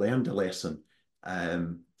maybe learned a lesson?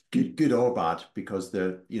 Good or bad, because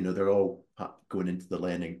they're all going into the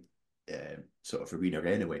learning sort of arena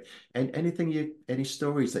anyway. And any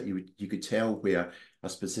stories that you could tell where a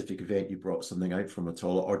specific event you brought something out from at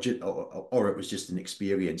all, or it was just an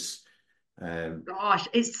experience? Gosh,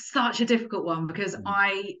 it's such a difficult one, because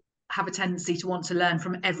I have a tendency to want to learn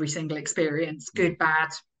from every single experience, good, bad,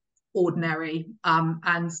 ordinary,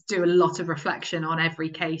 and do a lot of reflection on every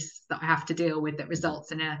case that I have to deal with that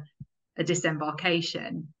results in a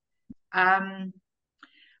disembarkation.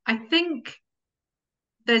 I think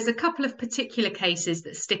there's a couple of particular cases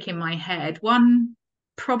that stick in my head. One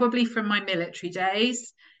probably from my military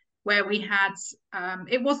days, where we had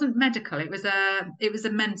it wasn't medical, it was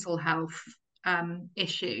a mental health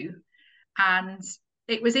issue, and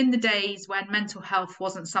it was in the days when mental health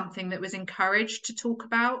wasn't something that was encouraged to talk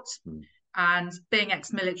about. And being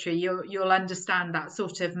ex-military, you'll understand that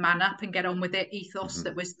sort of man up and get on with it ethos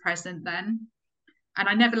that was present then. And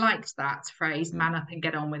I never liked that phrase, man up and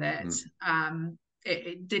get on with it.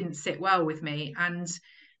 It didn't sit well with me. And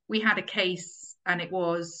we had a case, and it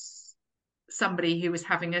was somebody who was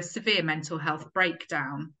having a severe mental health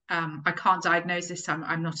breakdown. I can't diagnose this.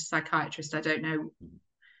 I'm not a psychiatrist. I don't know,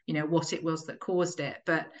 what it was that caused it,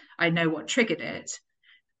 but I know what triggered it.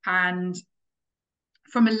 And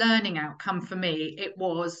from a learning outcome for me,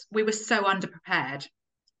 we were so underprepared,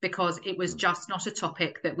 because it was just not a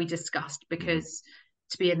topic that we discussed, because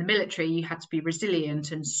to be in the military, you had to be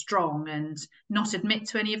resilient and strong and not admit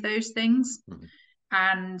to any of those things.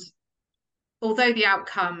 And although the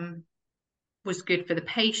outcome was good for the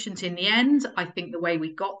patient in the end, I think the way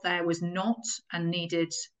we got there was not, and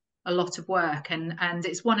needed a lot of work. And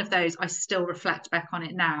it's one of those, I still reflect back on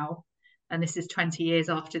it now, and this is 20 years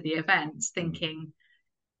after the event, thinking,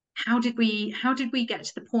 how did we get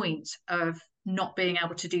to the point of not being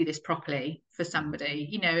able to do this properly for somebody?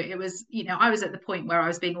 It was, I was at the point where I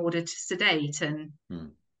was being ordered to sedate, and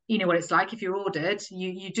you know what it's like if you're ordered,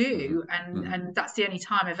 you do. And that's the only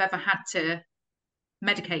time I've ever had to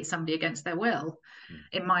medicate somebody against their will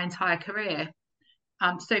in my entire career.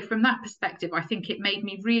 So from that perspective, I think it made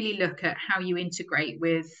me really look at how you integrate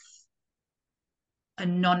with a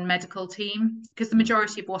non-medical team, because the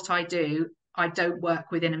majority of what I do, I don't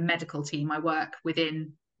work within a medical team. I work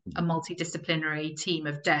within a multidisciplinary team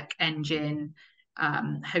of deck, engine,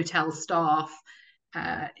 hotel staff,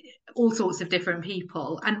 all sorts of different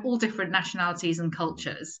people, and all different nationalities and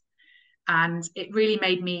cultures. And it really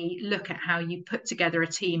made me look at how you put together a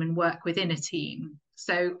team and work within a team.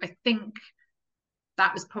 So I think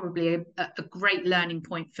that was probably a great learning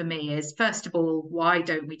point for me, is first of all, why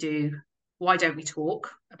don't we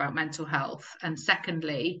talk about mental health? And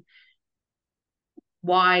secondly,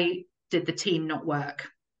 why did the team not work?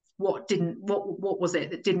 What was it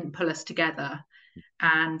that didn't pull us together?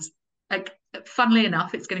 And funnily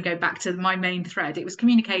enough, it's going to go back to my main thread. It was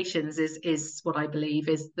communications is what I believe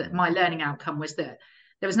is that my learning outcome was that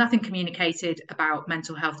there was nothing communicated about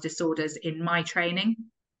mental health disorders in my training.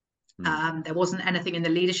 There wasn't anything in the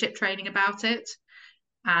leadership training about it.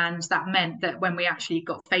 And that meant that when we actually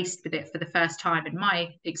got faced with it for the first time, in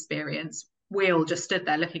my experience, we all just stood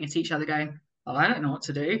there looking at each other going, oh, I don't know what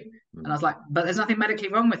to do. And I was like, but there's nothing medically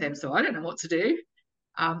wrong with him, so I don't know what to do.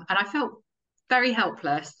 And I felt very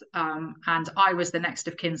helpless. And I was the next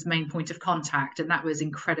of kin's main point of contact, and that was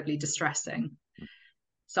incredibly distressing.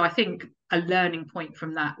 So I think a learning point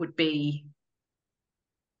from that would be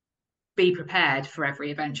prepared for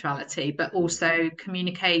every eventuality, but also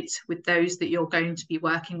communicate with those that you're going to be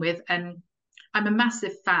working with, and I'm a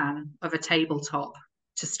massive fan of a tabletop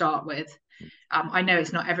to start with. I know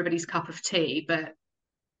it's not everybody's cup of tea, but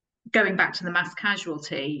going back to the mass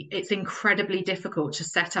casualty, it's incredibly difficult to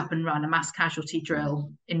set up and run a mass casualty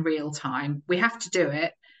drill in real time. We have to do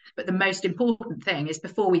it, but the most important thing is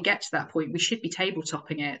before we get to that point, we should be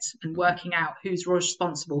tabletopping it and working out who's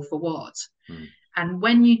responsible for what. And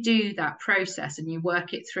when you do that process and you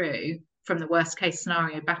work it through from the worst case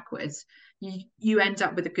scenario backwards, you end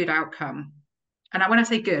up with a good outcome. And when I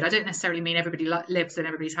say good, I don't necessarily mean everybody lives and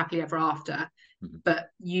everybody's happily ever after, but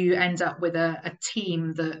you end up with a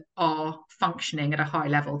team that are functioning at a high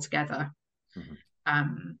level together.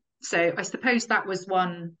 So I suppose that was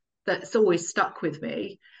one that's always stuck with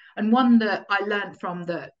me, and one that I learned from,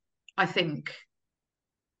 that I think,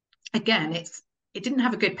 again, it didn't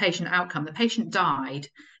have a good patient outcome. The patient died,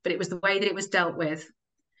 but it was the way that it was dealt with.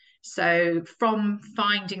 So from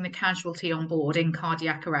finding the casualty on board in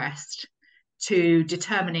cardiac arrest to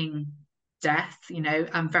determining death,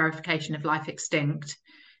 verification of life extinct,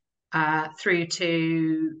 through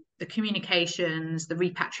to the communications, the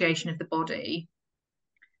repatriation of the body,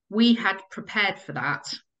 we had prepared for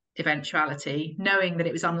that eventuality, knowing that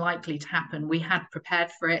it was unlikely to happen. We had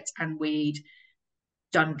prepared for it, and we'd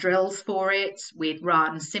done drills for it. We'd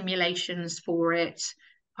run simulations for it,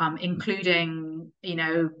 including,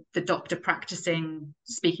 the doctor practicing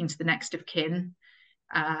speaking to the next of kin.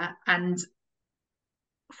 And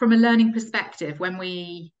from a learning perspective, when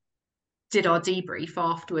we did our debrief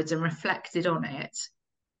afterwards and reflected on it,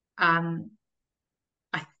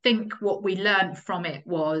 I think what we learned from it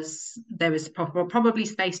was there was probably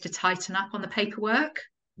space to tighten up on the paperwork,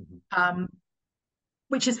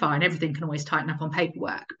 which is fine. Everything can always tighten up on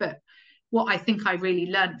paperwork. But what I think I really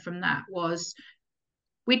learned from that was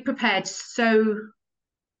we'd prepared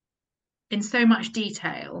in so much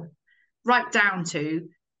detail, right down to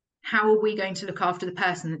how are we going to look after the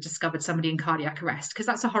person that discovered somebody in cardiac arrest? Because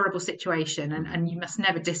that's a horrible situation, and you must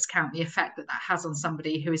never discount the effect that has on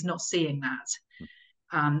somebody who is not seeing that.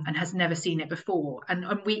 And has never seen it before. And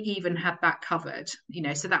we even had that covered,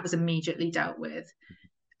 so that was immediately dealt with.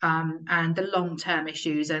 And the long-term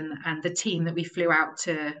issues and the team that we flew out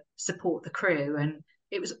to support the crew, and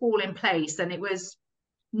it was all in place, and it was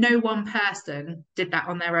no one person did that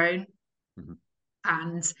on their own.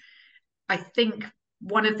 And I think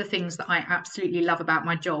one of the things that I absolutely love about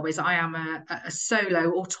my job is I am a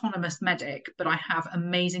solo autonomous medic, but I have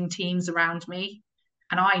amazing teams around me.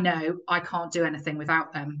 And I know I can't do anything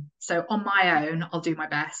without them. So on my own, I'll do my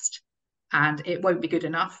best, and it won't be good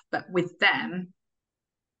enough. But with them,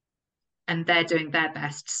 and they're doing their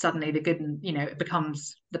best, suddenly the good, it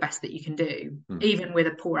becomes the best that you can do. Even with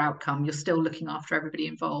a poor outcome, you're still looking after everybody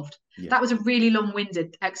involved. That was a really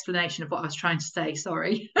long-winded explanation of what I was trying to say.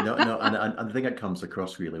 Sorry. No, and I think it comes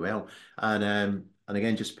across really well. And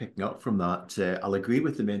again, just picking up from that, I'll agree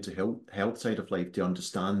with the mental health side of life to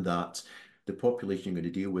understand that the population you're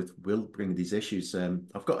going to deal with will bring these issues. I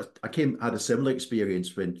had a similar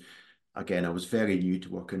experience when, again, I was very new to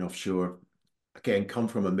working offshore. Again, come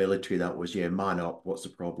from a military that was, man up, what's the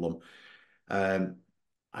problem? I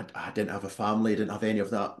didn't have a family, didn't have any of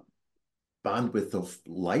that bandwidth of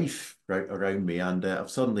life right around me. And I've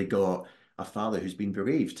suddenly got a father who's been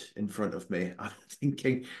bereaved in front of me. I'm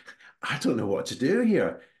thinking, I don't know what to do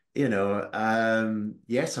here.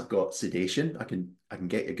 Yes, I've got sedation. I can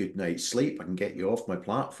get you a good night's sleep. I can get you off my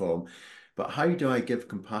platform. But how do I give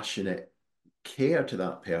compassionate care to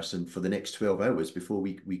that person for the next 12 hours before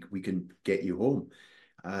we can get you home?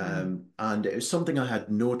 And it was something I had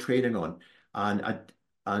no training on.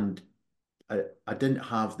 And I didn't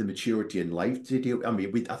have the maturity in life to deal. I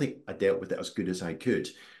mean, I think I dealt with it as good as I could.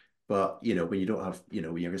 But, when you don't have,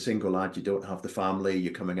 when you're a single lad, you don't have the family,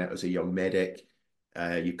 you're coming out as a young medic.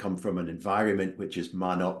 You come from an environment which is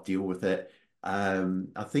man up, deal with it.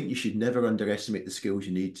 I think you should never underestimate the skills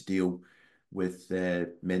you need to deal with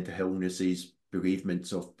mental illnesses,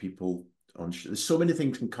 bereavements of people. There's so many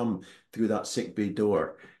things can come through that sick bay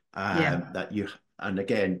door and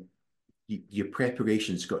again, your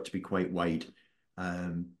preparation's got to be quite wide,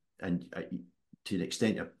 and to an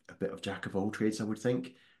extent a bit of jack of all trades, I would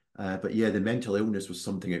think. But yeah, the mental illness was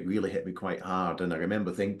something that really hit me quite hard, and I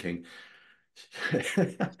remember thinking, you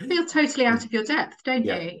feel totally out of your depth, don't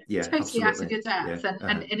you? Yeah, totally absolutely. Out of your depth.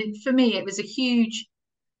 Yeah. And for me, it was a huge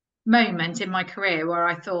moment in my career where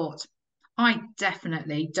I thought, I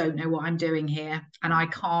definitely don't know what I'm doing here, and I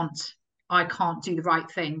can't do the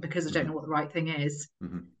right thing because I don't know what the right thing is.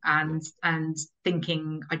 And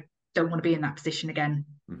thinking I don't want to be in that position again.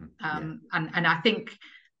 And I think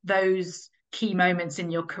those key moments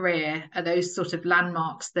in your career are those sort of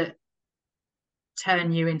landmarks that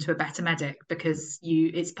turn you into a better medic, because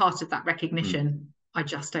it's part of that recognition. I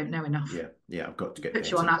just don't know enough. Yeah, I've got to get Puts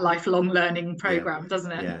better. you on that lifelong learning program,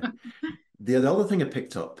 doesn't it? Yeah. The other thing I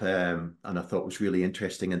picked up, and I thought was really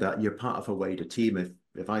interesting, and that you're part of a wider team.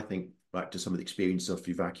 If I think back to some of the experience of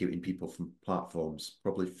evacuating people from platforms,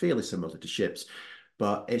 probably fairly similar to ships,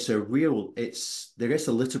 but there is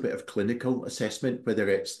a little bit of clinical assessment, whether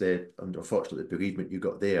it's unfortunately, the bereavement you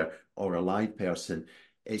got there or a live person.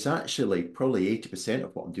 It's actually probably 80%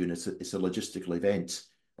 of what I'm doing is a logistical event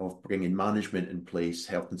of bringing management in place,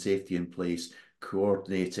 health and safety in place,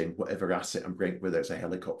 coordinating whatever asset I'm bringing, whether it's a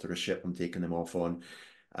helicopter or a ship I'm taking them off on,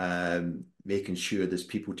 making sure there's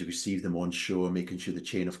people to receive them on shore, making sure the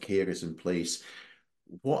chain of care is in place.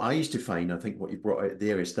 What I used to find, I think what you brought out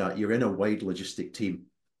there, is that you're in a wide logistic team,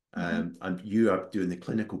 and you are doing the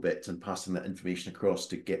clinical bits and passing that information across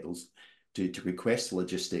to get those to request the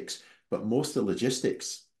logistics. But most of the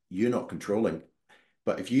logistics you're not controlling.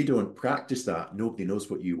 But if you don't practice that, nobody knows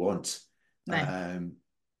what you want. No.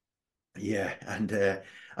 Yeah, and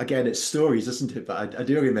again, it's stories, isn't it? But I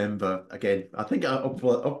do remember, again, I think I've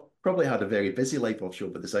probably had a very busy life offshore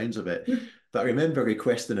by the sounds of it. But I remember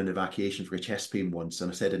requesting an evacuation for a chest pain once,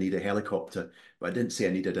 and I said I need a helicopter, but I didn't say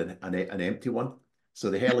I needed an empty one. So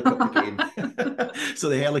the helicopter came. So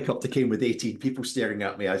the helicopter came with 18 people staring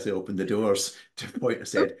at me as they opened the doors. To the point I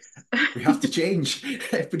said, "We have to change.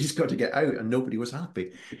 Everybody's got to get out," and nobody was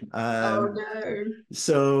happy. Oh no.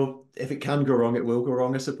 So if it can go wrong, it will go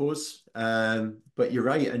wrong, I suppose. But you're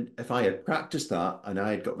right. And if I had practiced that and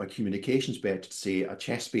I had got my communications better to say a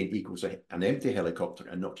chest pain equals an empty helicopter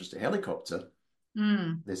and not just a helicopter,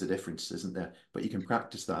 there's a difference, isn't there? But you can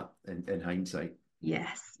practice that in hindsight.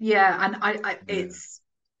 Yes. Yeah. And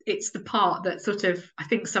it's the part that sort of, I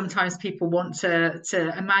think sometimes people want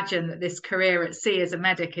to imagine that this career at sea as a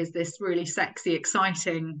medic is this really sexy,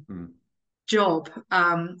 exciting job.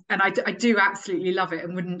 And I do absolutely love it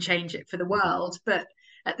and wouldn't change it for the world. But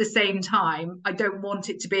at the same time, I don't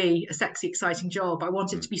want it to be a sexy, exciting job. I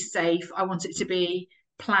want it to be safe. I want it to be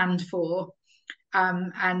planned for.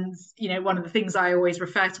 And one of the things I always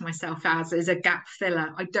refer to myself as is a gap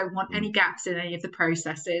filler. I don't want any gaps in any of the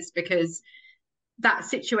processes, because that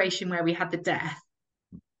situation where we had the death,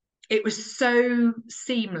 it was so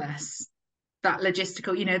seamless, that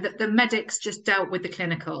logistical, that the medics just dealt with the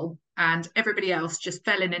clinical and everybody else just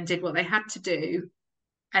fell in and did what they had to do,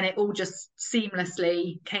 and it all just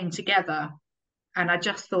seamlessly came together. And I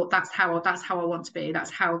just thought that's how I want to be.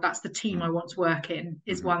 That's the team I want to work in,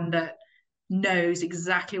 is one that knows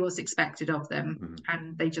exactly what's expected of them,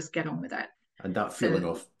 and they just get on with it. And that feeling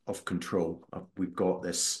of control, we've got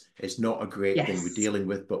this. It's not a great thing we're dealing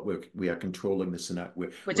with, but we are controlling this, and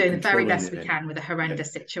we're doing the very best we can with a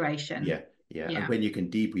horrendous situation. Yeah. And when you can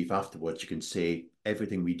debrief afterwards, you can say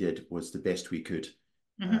everything we did was the best we could,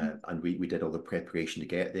 and we did all the preparation to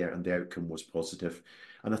get there, and the outcome was positive.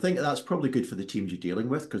 And I think that's probably good for the teams you're dealing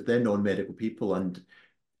with, because they're non-medical people, and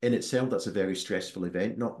in itself, that's a very stressful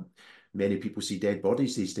event. Not many people see dead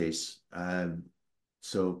bodies these days.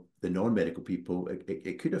 So the non-medical people,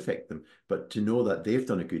 it could affect them. But to know that they've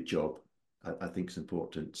done a good job, I think is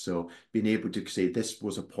important. So being able to say this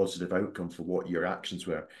was a positive outcome for what your actions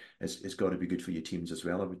were, it's got to be good for your teams as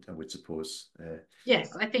well, I would suppose.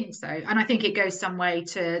 Yes, I think so. And I think it goes some way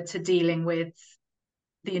to dealing with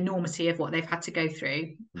the enormity of what they've had to go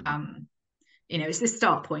through. It's the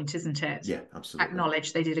start point, isn't it? Yeah, absolutely.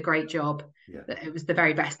 Acknowledge they did a great job. Yeah. That it was the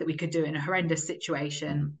very best that we could do in a horrendous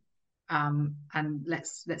situation. And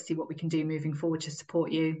let's see what we can do moving forward to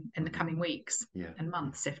support you in the coming weeks and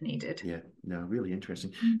months if needed. Yeah, no, really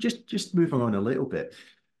interesting. Just moving on a little bit.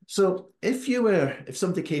 So if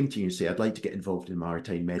somebody came to you and say, I'd like to get involved in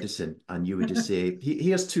maritime medicine, and you would just say,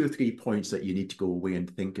 here's 2 or 3 points that you need to go away and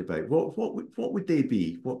think about, what would they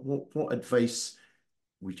be? What advice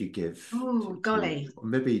would you give? Oh, golly.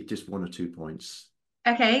 Maybe just 1 or 2 points.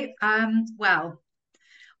 Okay. Well,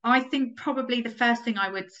 I think probably the first thing I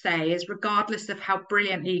would say is, regardless of how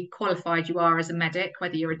brilliantly qualified you are as a medic,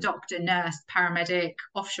 whether you're a doctor, nurse, paramedic,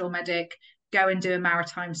 offshore medic, go and do a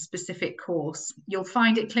maritime specific course. You'll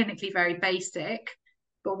find it clinically very basic,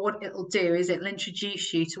 but what it'll do is it'll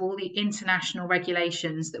introduce you to all the international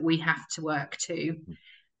regulations that we have to work to.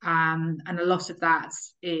 And a lot of that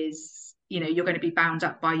is, you're going to be bound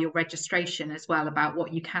up by your registration as well, about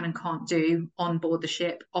what you can and can't do on board the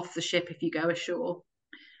ship, off the ship if you go ashore.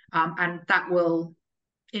 And that will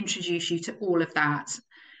introduce you to all of that.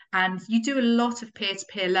 And you do a lot of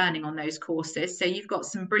peer-to-peer learning on those courses. So you've got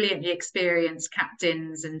some brilliantly experienced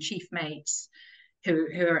captains and chief mates who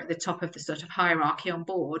are at the top of the sort of hierarchy on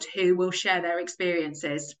board, who will share their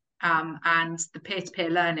experiences. and the peer-to-peer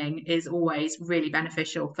learning is always really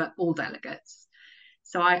beneficial for all delegates.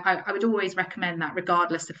 So I would always recommend that,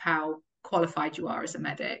 regardless of how qualified you are as a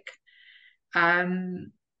medic. I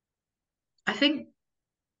think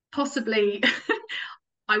possibly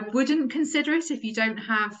I wouldn't consider it if you don't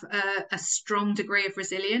have a strong degree of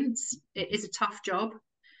resilience. It is a tough job.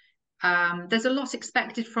 There's a lot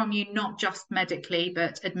expected from you, not just medically,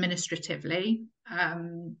 but administratively.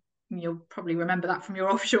 You'll probably remember that from your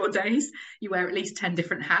offshore days. You wear at least 10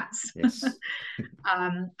 different hats. Yes.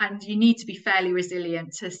 And you need to be fairly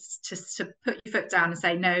resilient to put your foot down and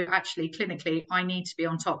say, no, actually, clinically, I need to be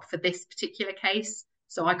on top for this particular case.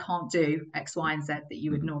 So I can't do X, Y, and Z that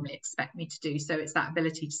you would normally expect me to do. So it's that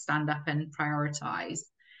ability to stand up and prioritize.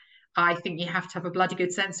 I think you have to have a bloody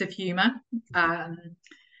good sense of humor.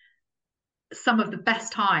 Some of the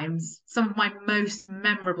best times, some of my most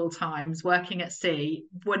memorable times working at sea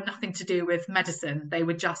were nothing to do with medicine. They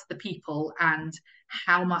were just the people and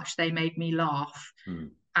how much they made me laugh,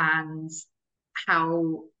 and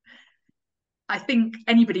how I think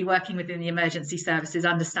anybody working within the emergency services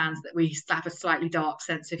understands that we have a slightly dark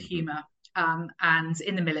sense of humor. And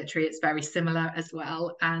in the military, it's very similar as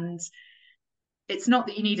well. And it's not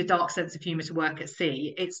that you need a dark sense of humor to work at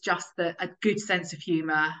sea. It's just that a good sense of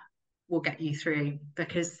humor will get you through,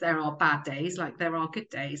 because there are bad days like there are good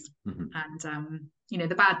days. And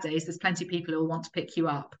the bad days, there's plenty of people who will want to pick you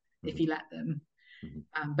up if you let them,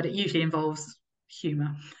 but it usually involves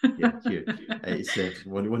humor. It's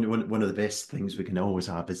one of the best things we can always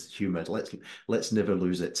have is humor. Let's never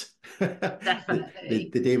lose it. Definitely.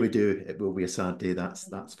 The day we do, it will be a sad day,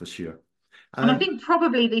 that's for sure. And I think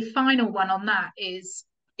probably the final one on that is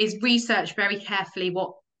research very carefully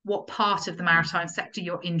what part of the maritime sector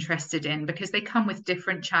you're interested in, because they come with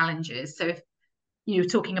different challenges. So if you're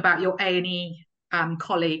talking about your A&E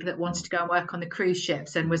colleague that wanted to go and work on the cruise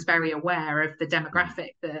ships and was very aware of the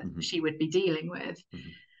demographic that she would be dealing with,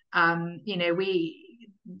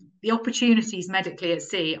 the opportunities medically at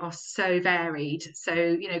sea are so varied.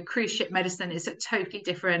 So, cruise ship medicine is a totally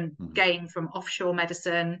different game from offshore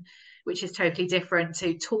medicine, which is totally different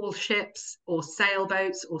to tall ships or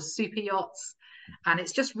sailboats or super yachts. And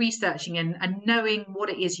it's just researching and knowing what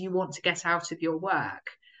it is you want to get out of your work.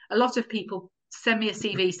 A lot of people send me a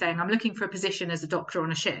CV saying, I'm looking for a position as a doctor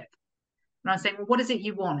on a ship. And I'm saying, well, what is it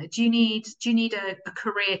you want? Do you need a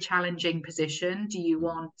career challenging position? Do you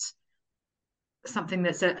want something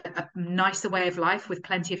that's a nicer way of life with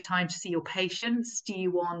plenty of time to see your patients? Do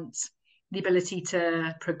you want the ability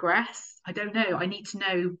to progress? I don't know. I need to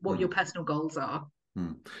know what your personal goals are.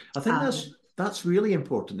 I think that's really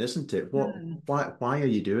important, isn't it? Why are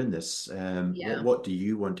you doing this? What do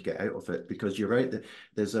you want to get out of it? Because you're right,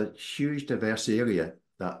 there's a huge diverse area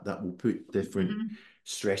that will put different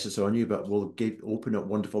stresses on you, but will open up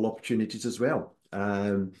wonderful opportunities as well.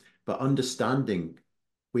 But understanding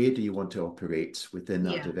where do you want to operate within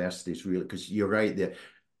that diversity is really, because you're right,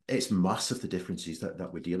 it's massive, the differences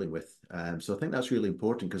that we're dealing with. So I think that's really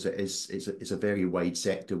important, because it's a very wide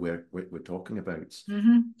sector we're talking about.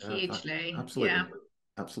 Hugely.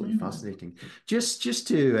 Absolutely fascinating. Just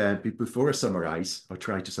to before I summarize, or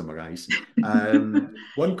try to summarize,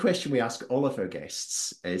 one question we ask all of our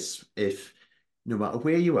guests is, if no matter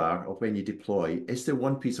where you are or when you deploy, is there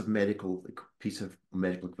one piece of medical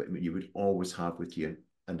equipment you would always have with you?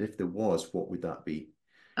 And if there was, what would that be?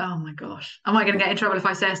 Oh my gosh. Am I going to get in trouble if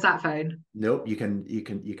I say a sat phone? No, you can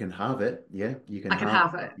have it. Yeah, you can. I can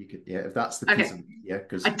have it. You could, if that's the piece of,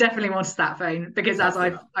 because I definitely want a sat phone, because as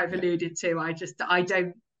I've alluded to, I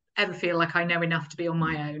don't ever feel like I know enough to be on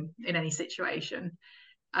my own in any situation.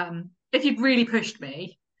 If you'd really pushed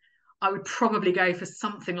me, I would probably go for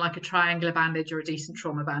something like a triangular bandage or a decent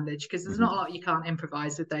trauma bandage, because there's not a lot you can't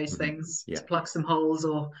improvise with those things to plug some holes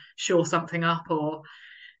or shore something up, or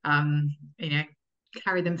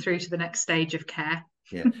carry them through to the next stage of care.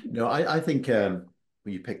 No, I think when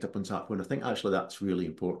you picked up on that one, I think actually that's really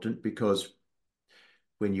important, because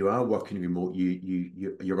when you are working remote,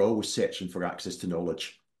 you're always searching for access to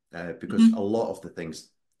knowledge, because a lot of the things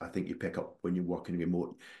I think you pick up when you're working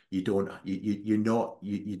remote, you're not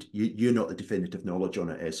the definitive knowledge on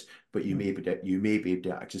it is, but you may be able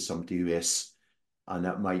to access somebody who is, and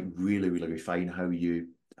that might really refine how you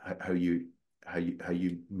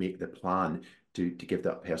make the plan to give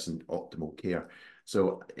that person optimal care.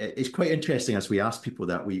 So it's quite interesting, as we ask people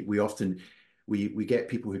that, we often get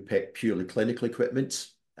people who pick purely clinical equipment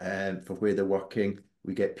for where they're working.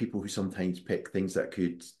 We get people who sometimes pick things that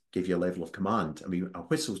could give you a level of command. I mean, a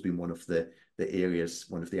whistle's been one of the areas,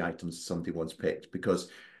 one of the items somebody once picked, because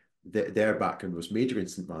their background was major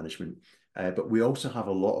incident management. But we also have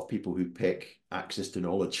a lot of people who pick access to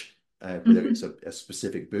knowledge, whether it's a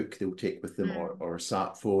specific book they'll take with them, or a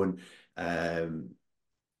sat phone,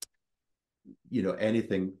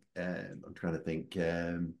 anything. I'm trying to think.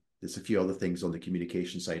 There's a few other things on the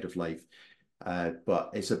communication side of life,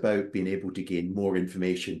 but it's about being able to gain more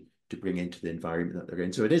information to bring into the environment that they're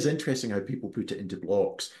in. So it is interesting how people put it into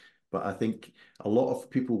blocks, but I think a lot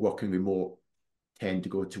of people working remote tend to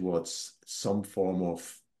go towards some form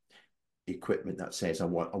of equipment that says, I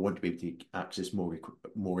want to be able to access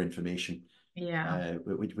more information. Yeah.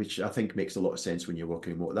 Which I think makes a lot of sense when you're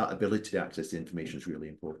working remote. That ability to access the information is really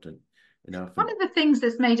important. One of the things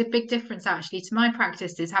that's made a big difference actually to my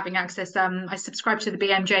practice is having access. I subscribe to the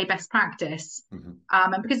BMJ best practice,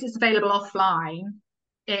 and because it's available offline,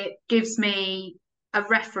 it gives me a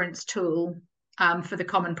reference tool for the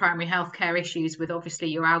common primary healthcare issues, with obviously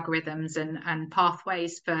your algorithms and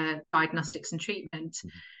pathways for diagnostics and treatment.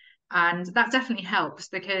 And that definitely helps,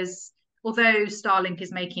 because although Starlink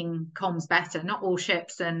is making comms better, not all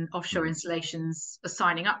ships and offshore installations are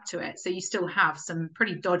signing up to it. So you still have some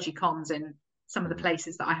pretty dodgy comms in some of the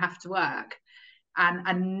places that I have to work.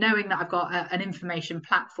 And knowing that I've got an information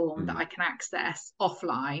platform that I can access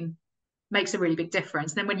offline makes a really big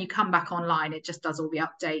difference. And then when you come back online, it just does all the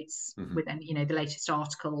updates with the latest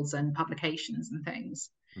articles and publications and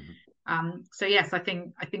things. So yes, I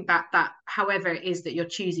think that however it is that you're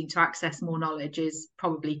choosing to access more knowledge is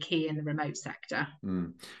probably key in the remote sector.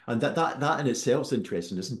 And that in itself is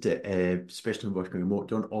interesting, isn't it? Especially when working remote,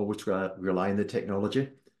 don't always rely on the technology.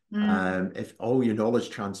 If all your knowledge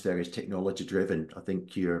transfer is technology driven, I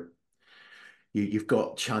think you've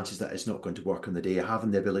got chances that it's not going to work on the day.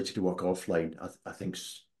 Having the ability to work offline, I think,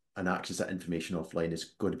 and access that information offline is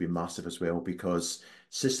going to be massive as well, because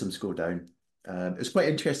systems go down. It was quite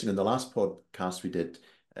interesting in the last podcast we did.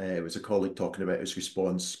 It was a colleague talking about his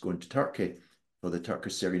response going to Turkey for the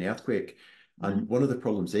Turkish-Syrian earthquake. And one of the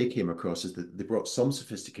problems they came across is that they brought some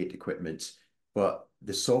sophisticated equipment, but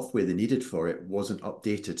the software they needed for it wasn't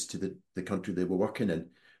updated to the country they were working in.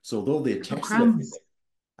 So although they tested everything,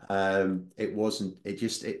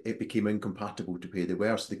 it became incompatible to where they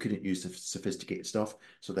were, so they couldn't use the sophisticated stuff,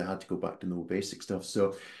 so they had to go back to the more basic stuff.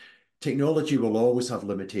 So technology will always have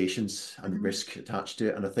limitations and risk attached to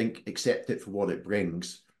it, and I think accept it for what it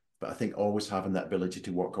brings, but I think always having that ability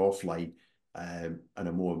to work offline and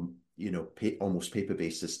a more almost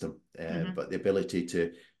paper-based system, but the ability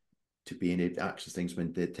to be able to access things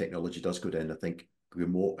when the technology does go down, I think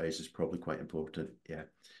remote is probably quite important.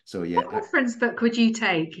 So what reference book would you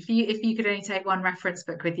take if you could only take one reference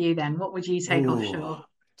book with you? Then what would you take offshore?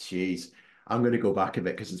 Geez, I'm going to go back a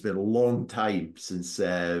bit because it's been a long time since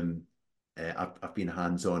I've been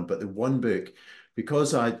hands-on. But the one book,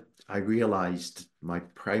 because I realised my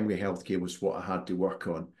primary healthcare was what I had to work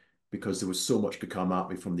on, because there was so much could come at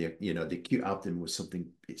me from the acute abdomen was something,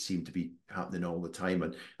 it seemed to be happening all the time,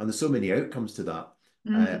 and there's so many outcomes to that.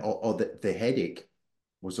 Or the headache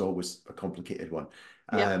was always a complicated one.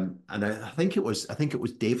 And I think it was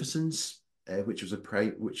Davison's, which was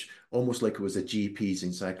which almost like it was a GP's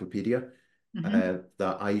encyclopedia,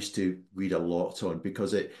 that I used to read a lot on,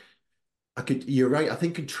 because you're right, I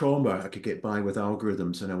think in trauma I could get by with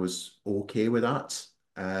algorithms and I was okay with that.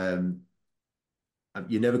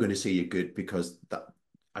 You're never going to say you're good, because that,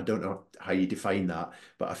 I don't know how you define that,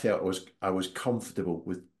 but I felt I was comfortable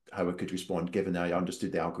with how I could respond, given that I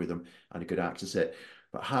understood the algorithm and I could access it.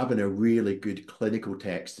 But having a really good clinical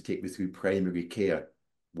text to take me through primary care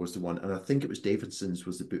was the one. And I think it was Davidson's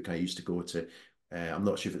was the book I used to go to. I'm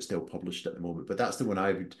not sure if it's still published at the moment, but that's the one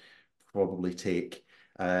I would probably take.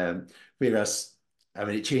 Whereas, I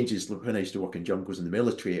mean, it changes. When I used to work in jungles in the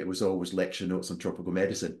military, it was always lecture notes on tropical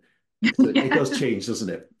medicine. So it does change, doesn't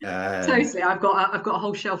it? Totally. I've got a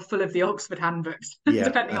whole shelf full of the Oxford handbooks,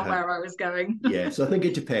 depending on where I was going. So I think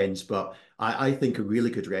it depends, but I think a really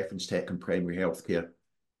good reference tech in primary healthcare,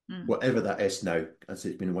 whatever that is now, as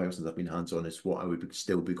it's been a while since I've been hands-on, is what I would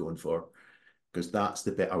still be going for, because that's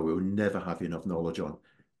the bit I will never have enough knowledge on.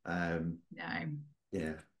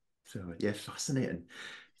 So fascinating.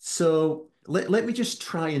 So let me just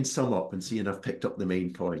try and sum up and see if I've picked up the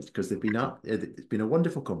main points, because it's been a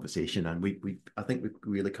wonderful conversation, and I think we've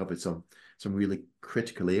really covered some really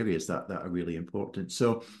critical areas that are really important.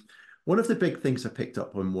 So one of the big things I picked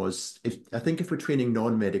up on was, I think if we're training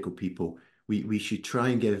non-medical people, we should try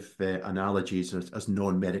and give analogies as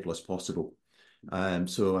non-medical as possible.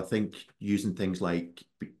 So I think using things like,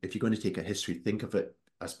 if you're going to take a history, think of it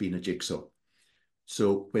as being a jigsaw.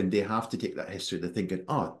 So when they have to take that history, they're thinking,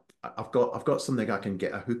 oh, I've got something I can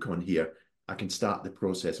get a hook on here, I can start the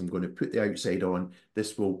process. I'm going to put the outside on.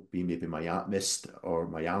 This will be maybe my mist or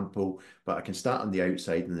my ampoule, but I can start on the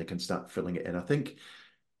outside and I can start filling it in. I think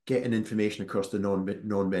getting information across the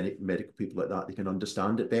non-medical people like that, they can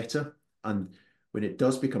understand it better. And when it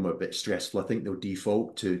does become a bit stressful, I think they'll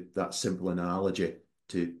default to that simple analogy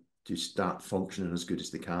to start functioning as good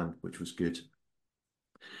as they can, which was good.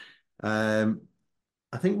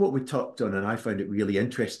 I think what we touched on, and I found it really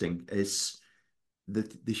interesting, is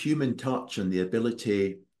the human touch and the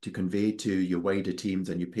ability to convey to your wider teams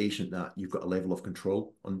and your patient that you've got a level of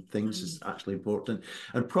control on things is actually important,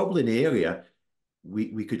 and probably an area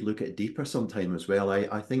we could look at deeper sometime as well.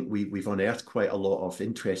 I think we've unearthed quite a lot of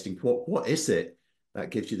interesting, what is it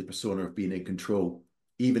that gives you the persona of being in control,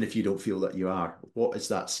 even if you don't feel that you are? What is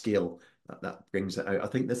that skill that brings it out? I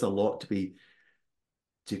think there's a lot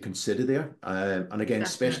to consider there. And again,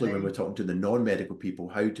 especially when we're talking to the non-medical people,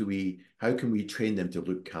 how can we train them to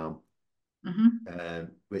look calm?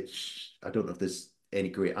 Which I don't know if there's any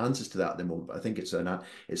great answers to that at the moment, but I think it's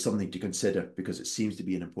something to consider because it seems to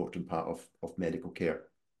be an important part of medical care.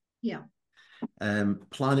 Yeah.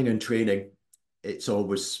 Planning and training, it's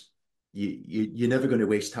always, you're never going to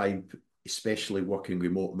waste time, especially working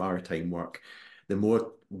remote maritime work. The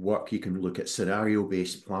more work you can look at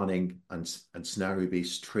scenario-based planning and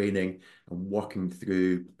scenario-based training and working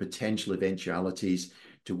through potential eventualities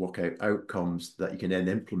to work out outcomes that you can then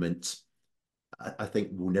implement, I think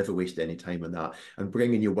we'll never waste any time on that. And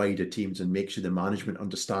bring in your wider teams and make sure the management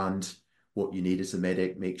understand what you need as a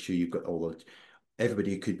medic, make sure you've got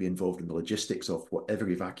everybody who could be involved in the logistics of whatever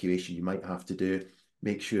evacuation you might have to do.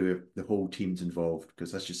 Make sure the whole team's involved,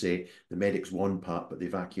 because as you say, the medic's one part, but the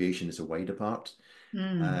evacuation is a wider part.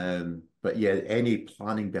 But yeah, any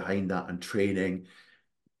planning behind that and training,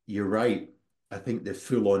 you're right. I think the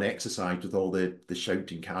full-on exercise with all the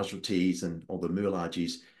shouting casualties and all the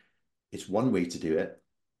moulages, it's one way to do it.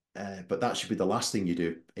 But that should be the last thing you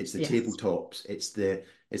do. It's the tabletops, it's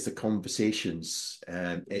the conversations,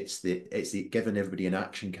 it's the giving everybody an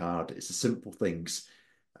action card, it's the simple things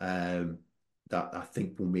that I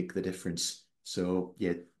think will make the difference. So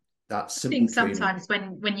yeah, that simple I think training. sometimes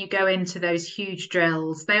when you go into those huge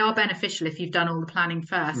drills, they are beneficial if you've done all the planning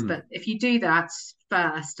first. But if you do that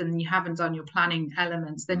first and you haven't done your planning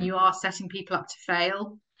elements, then you are setting people up to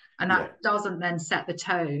fail. And that doesn't then set the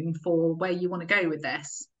tone for where you want to go with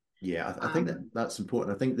this. Yeah, I think that's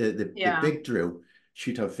important. I think the big drill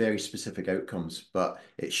should have very specific outcomes, but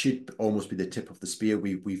it should almost be the tip of the spear.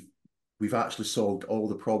 We've actually solved all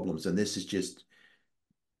the problems, and this is just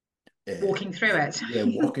walking through it. Yeah,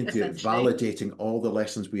 walking through it, validating all the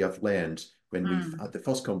lessons we have learned. When we've had the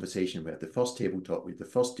first conversation, we had the first tabletop, we had the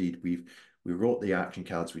first deed, we wrote the action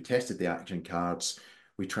cards, we tested the action cards,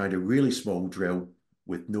 we tried a really small drill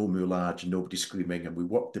with no moulage and nobody screaming, and we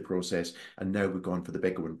worked the process, and now we've gone for the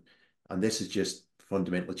big one. And this is just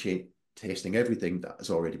fundamentally testing everything that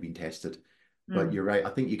has already been tested. But you're right, I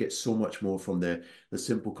think you get so much more from the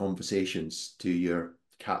simple conversations to your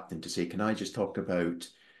captain to say, can I just talk about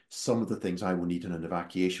some of the things I will need in an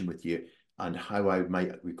evacuation with you and how I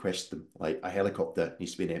might request them, like a helicopter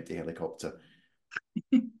needs to be an empty helicopter.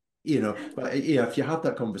 But if you have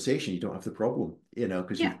that conversation, you don't have the problem,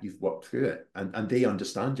 because you've worked through it and they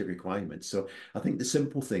understand your requirements. So I think the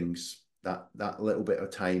simple things, that little bit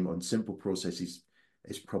of time on simple processes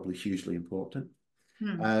is probably hugely important.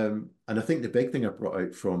 And I think the big thing I brought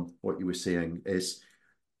out from what you were saying is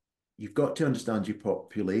you've got to understand your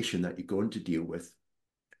population that you're going to deal with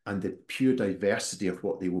and the pure diversity of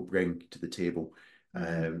what they will bring to the table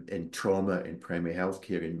in trauma, in primary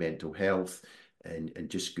healthcare, in mental health, and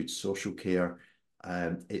just good social care.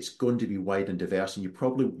 It's going to be wide and diverse, and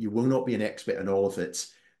you will not be an expert in all of it,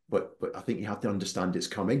 but I think you have to understand it's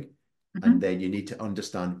coming, and then you need to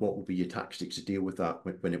understand what will be your tactics to deal with that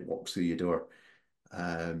when it walks through your door.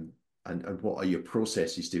 And what are your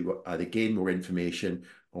processes to either gain more information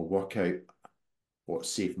or work out what's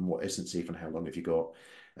safe and what isn't safe and how long have you got.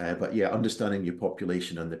 But yeah, understanding your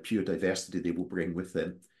population and the pure diversity they will bring with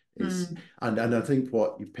them is, and I think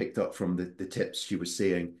what you picked up from the tips she was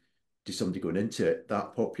saying to somebody going into it,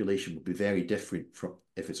 that population will be very different from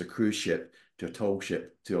if it's a cruise ship to a tall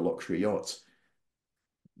ship to a luxury yacht.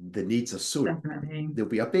 The needs are so definitely there'll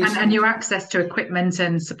be a base and your access to equipment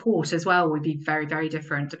and support as well would be very, very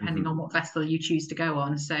different depending on what vessel you choose to go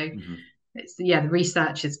on. So it's the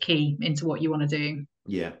research is key into what you want to do.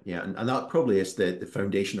 Yeah, and that probably is the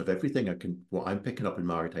foundation of everything. What I'm picking up in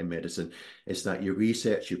maritime medicine is that your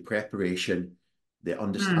research, your preparation, the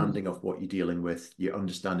understanding of what you're dealing with, your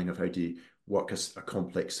understanding of how to work a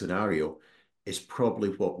complex scenario is probably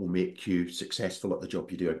what will make you successful at the job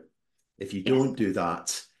you're doing. If you don't do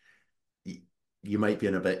that, you might be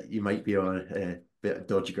on a bit of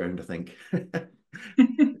dodgy ground, I think.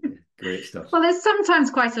 Great stuff. Well, there's sometimes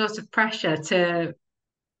quite a lot of pressure to,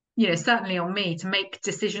 certainly on me, to make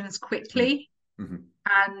decisions quickly. Mm-hmm.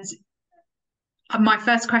 And my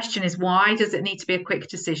first question is, why does it need to be a quick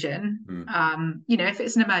decision? If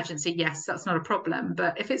it's an emergency, yes, that's not a problem.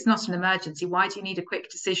 But if it's not an emergency, why do you need a quick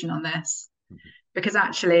decision on this? Mm-hmm. Because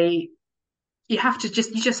actually, you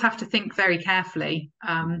just have to think very carefully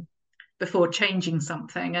before changing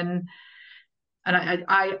something. And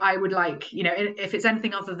I would like, if it's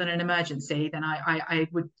anything other than an emergency, then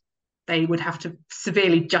they would have to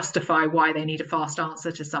severely justify why they need a fast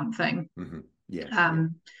answer to something. Mm-hmm. Yeah.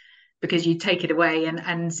 Because you take it away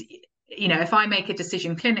and if I make a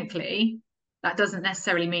decision clinically, that doesn't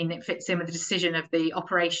necessarily mean it fits in with the decision of the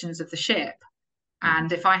operations of the ship.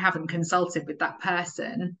 And if I haven't consulted with that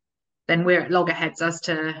person, then we're at loggerheads as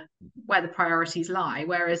to where the priorities lie.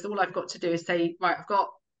 Whereas all I've got to do is say, right, I've got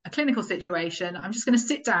a clinical situation. I'm just going to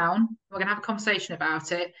sit down. We're going to have a conversation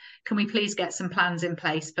about it. Can we please get some plans in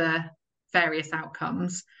place for various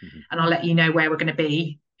outcomes? And I'll let you know where we're going to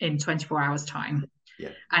be in 24 hours time.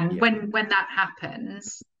 When that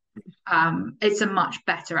happens, it's a much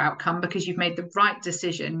better outcome because you've made the right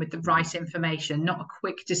decision with the right information, not a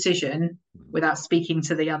quick decision without speaking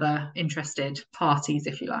to the other interested parties,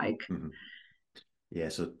 if you like. Yeah,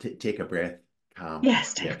 so take a breath.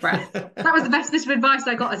 Yes, take a breath. That was the best bit of advice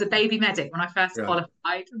I got as a baby medic when I first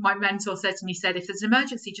qualified. My mentor said to me, if there's an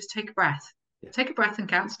emergency, just take a breath. Take a breath and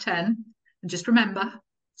count to 10 and just remember,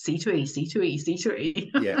 C to E, C to E, C to E.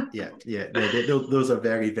 No, those are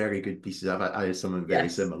very, very good pieces. I have something very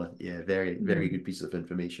similar. Yeah, very, very good piece of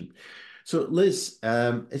information. So, Liz,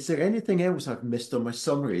 is there anything else I've missed on my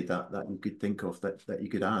summary that you could think of that you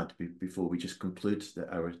could add before we just conclude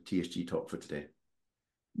our TSG talk for today?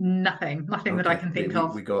 Nothing that I can think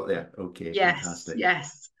of. We got there. Okay, yes, fantastic.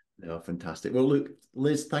 Yes. No, fantastic. Well, look,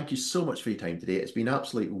 Liz, thank you so much for your time today. It's been an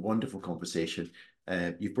absolutely wonderful conversation.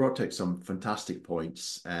 You've brought out some fantastic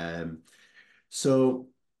points. So,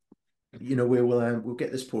 we'll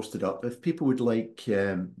get this posted up. If people would like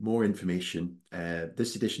more information,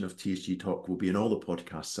 this edition of TSG Talk will be on all the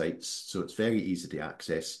podcast sites, so it's very easy to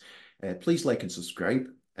access. Please like and subscribe.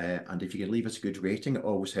 And if you can leave us a good rating, it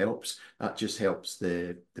always helps. That just helps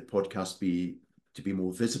the podcast to be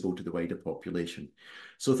more visible to the wider population.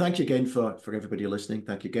 So thank you again for everybody listening.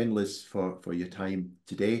 Thank you again, Liz, for your time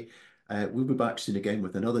today. We'll be back soon again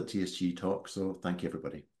with another TSG Talk. So thank you,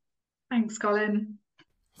 everybody. Thanks, Colin.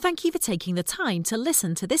 Thank you for taking the time to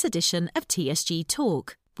listen to this edition of TSG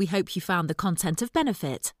Talk. We hope you found the content of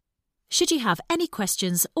benefit. Should you have any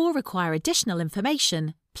questions or require additional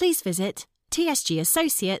information, please visit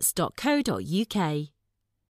tsgassociates.co.uk.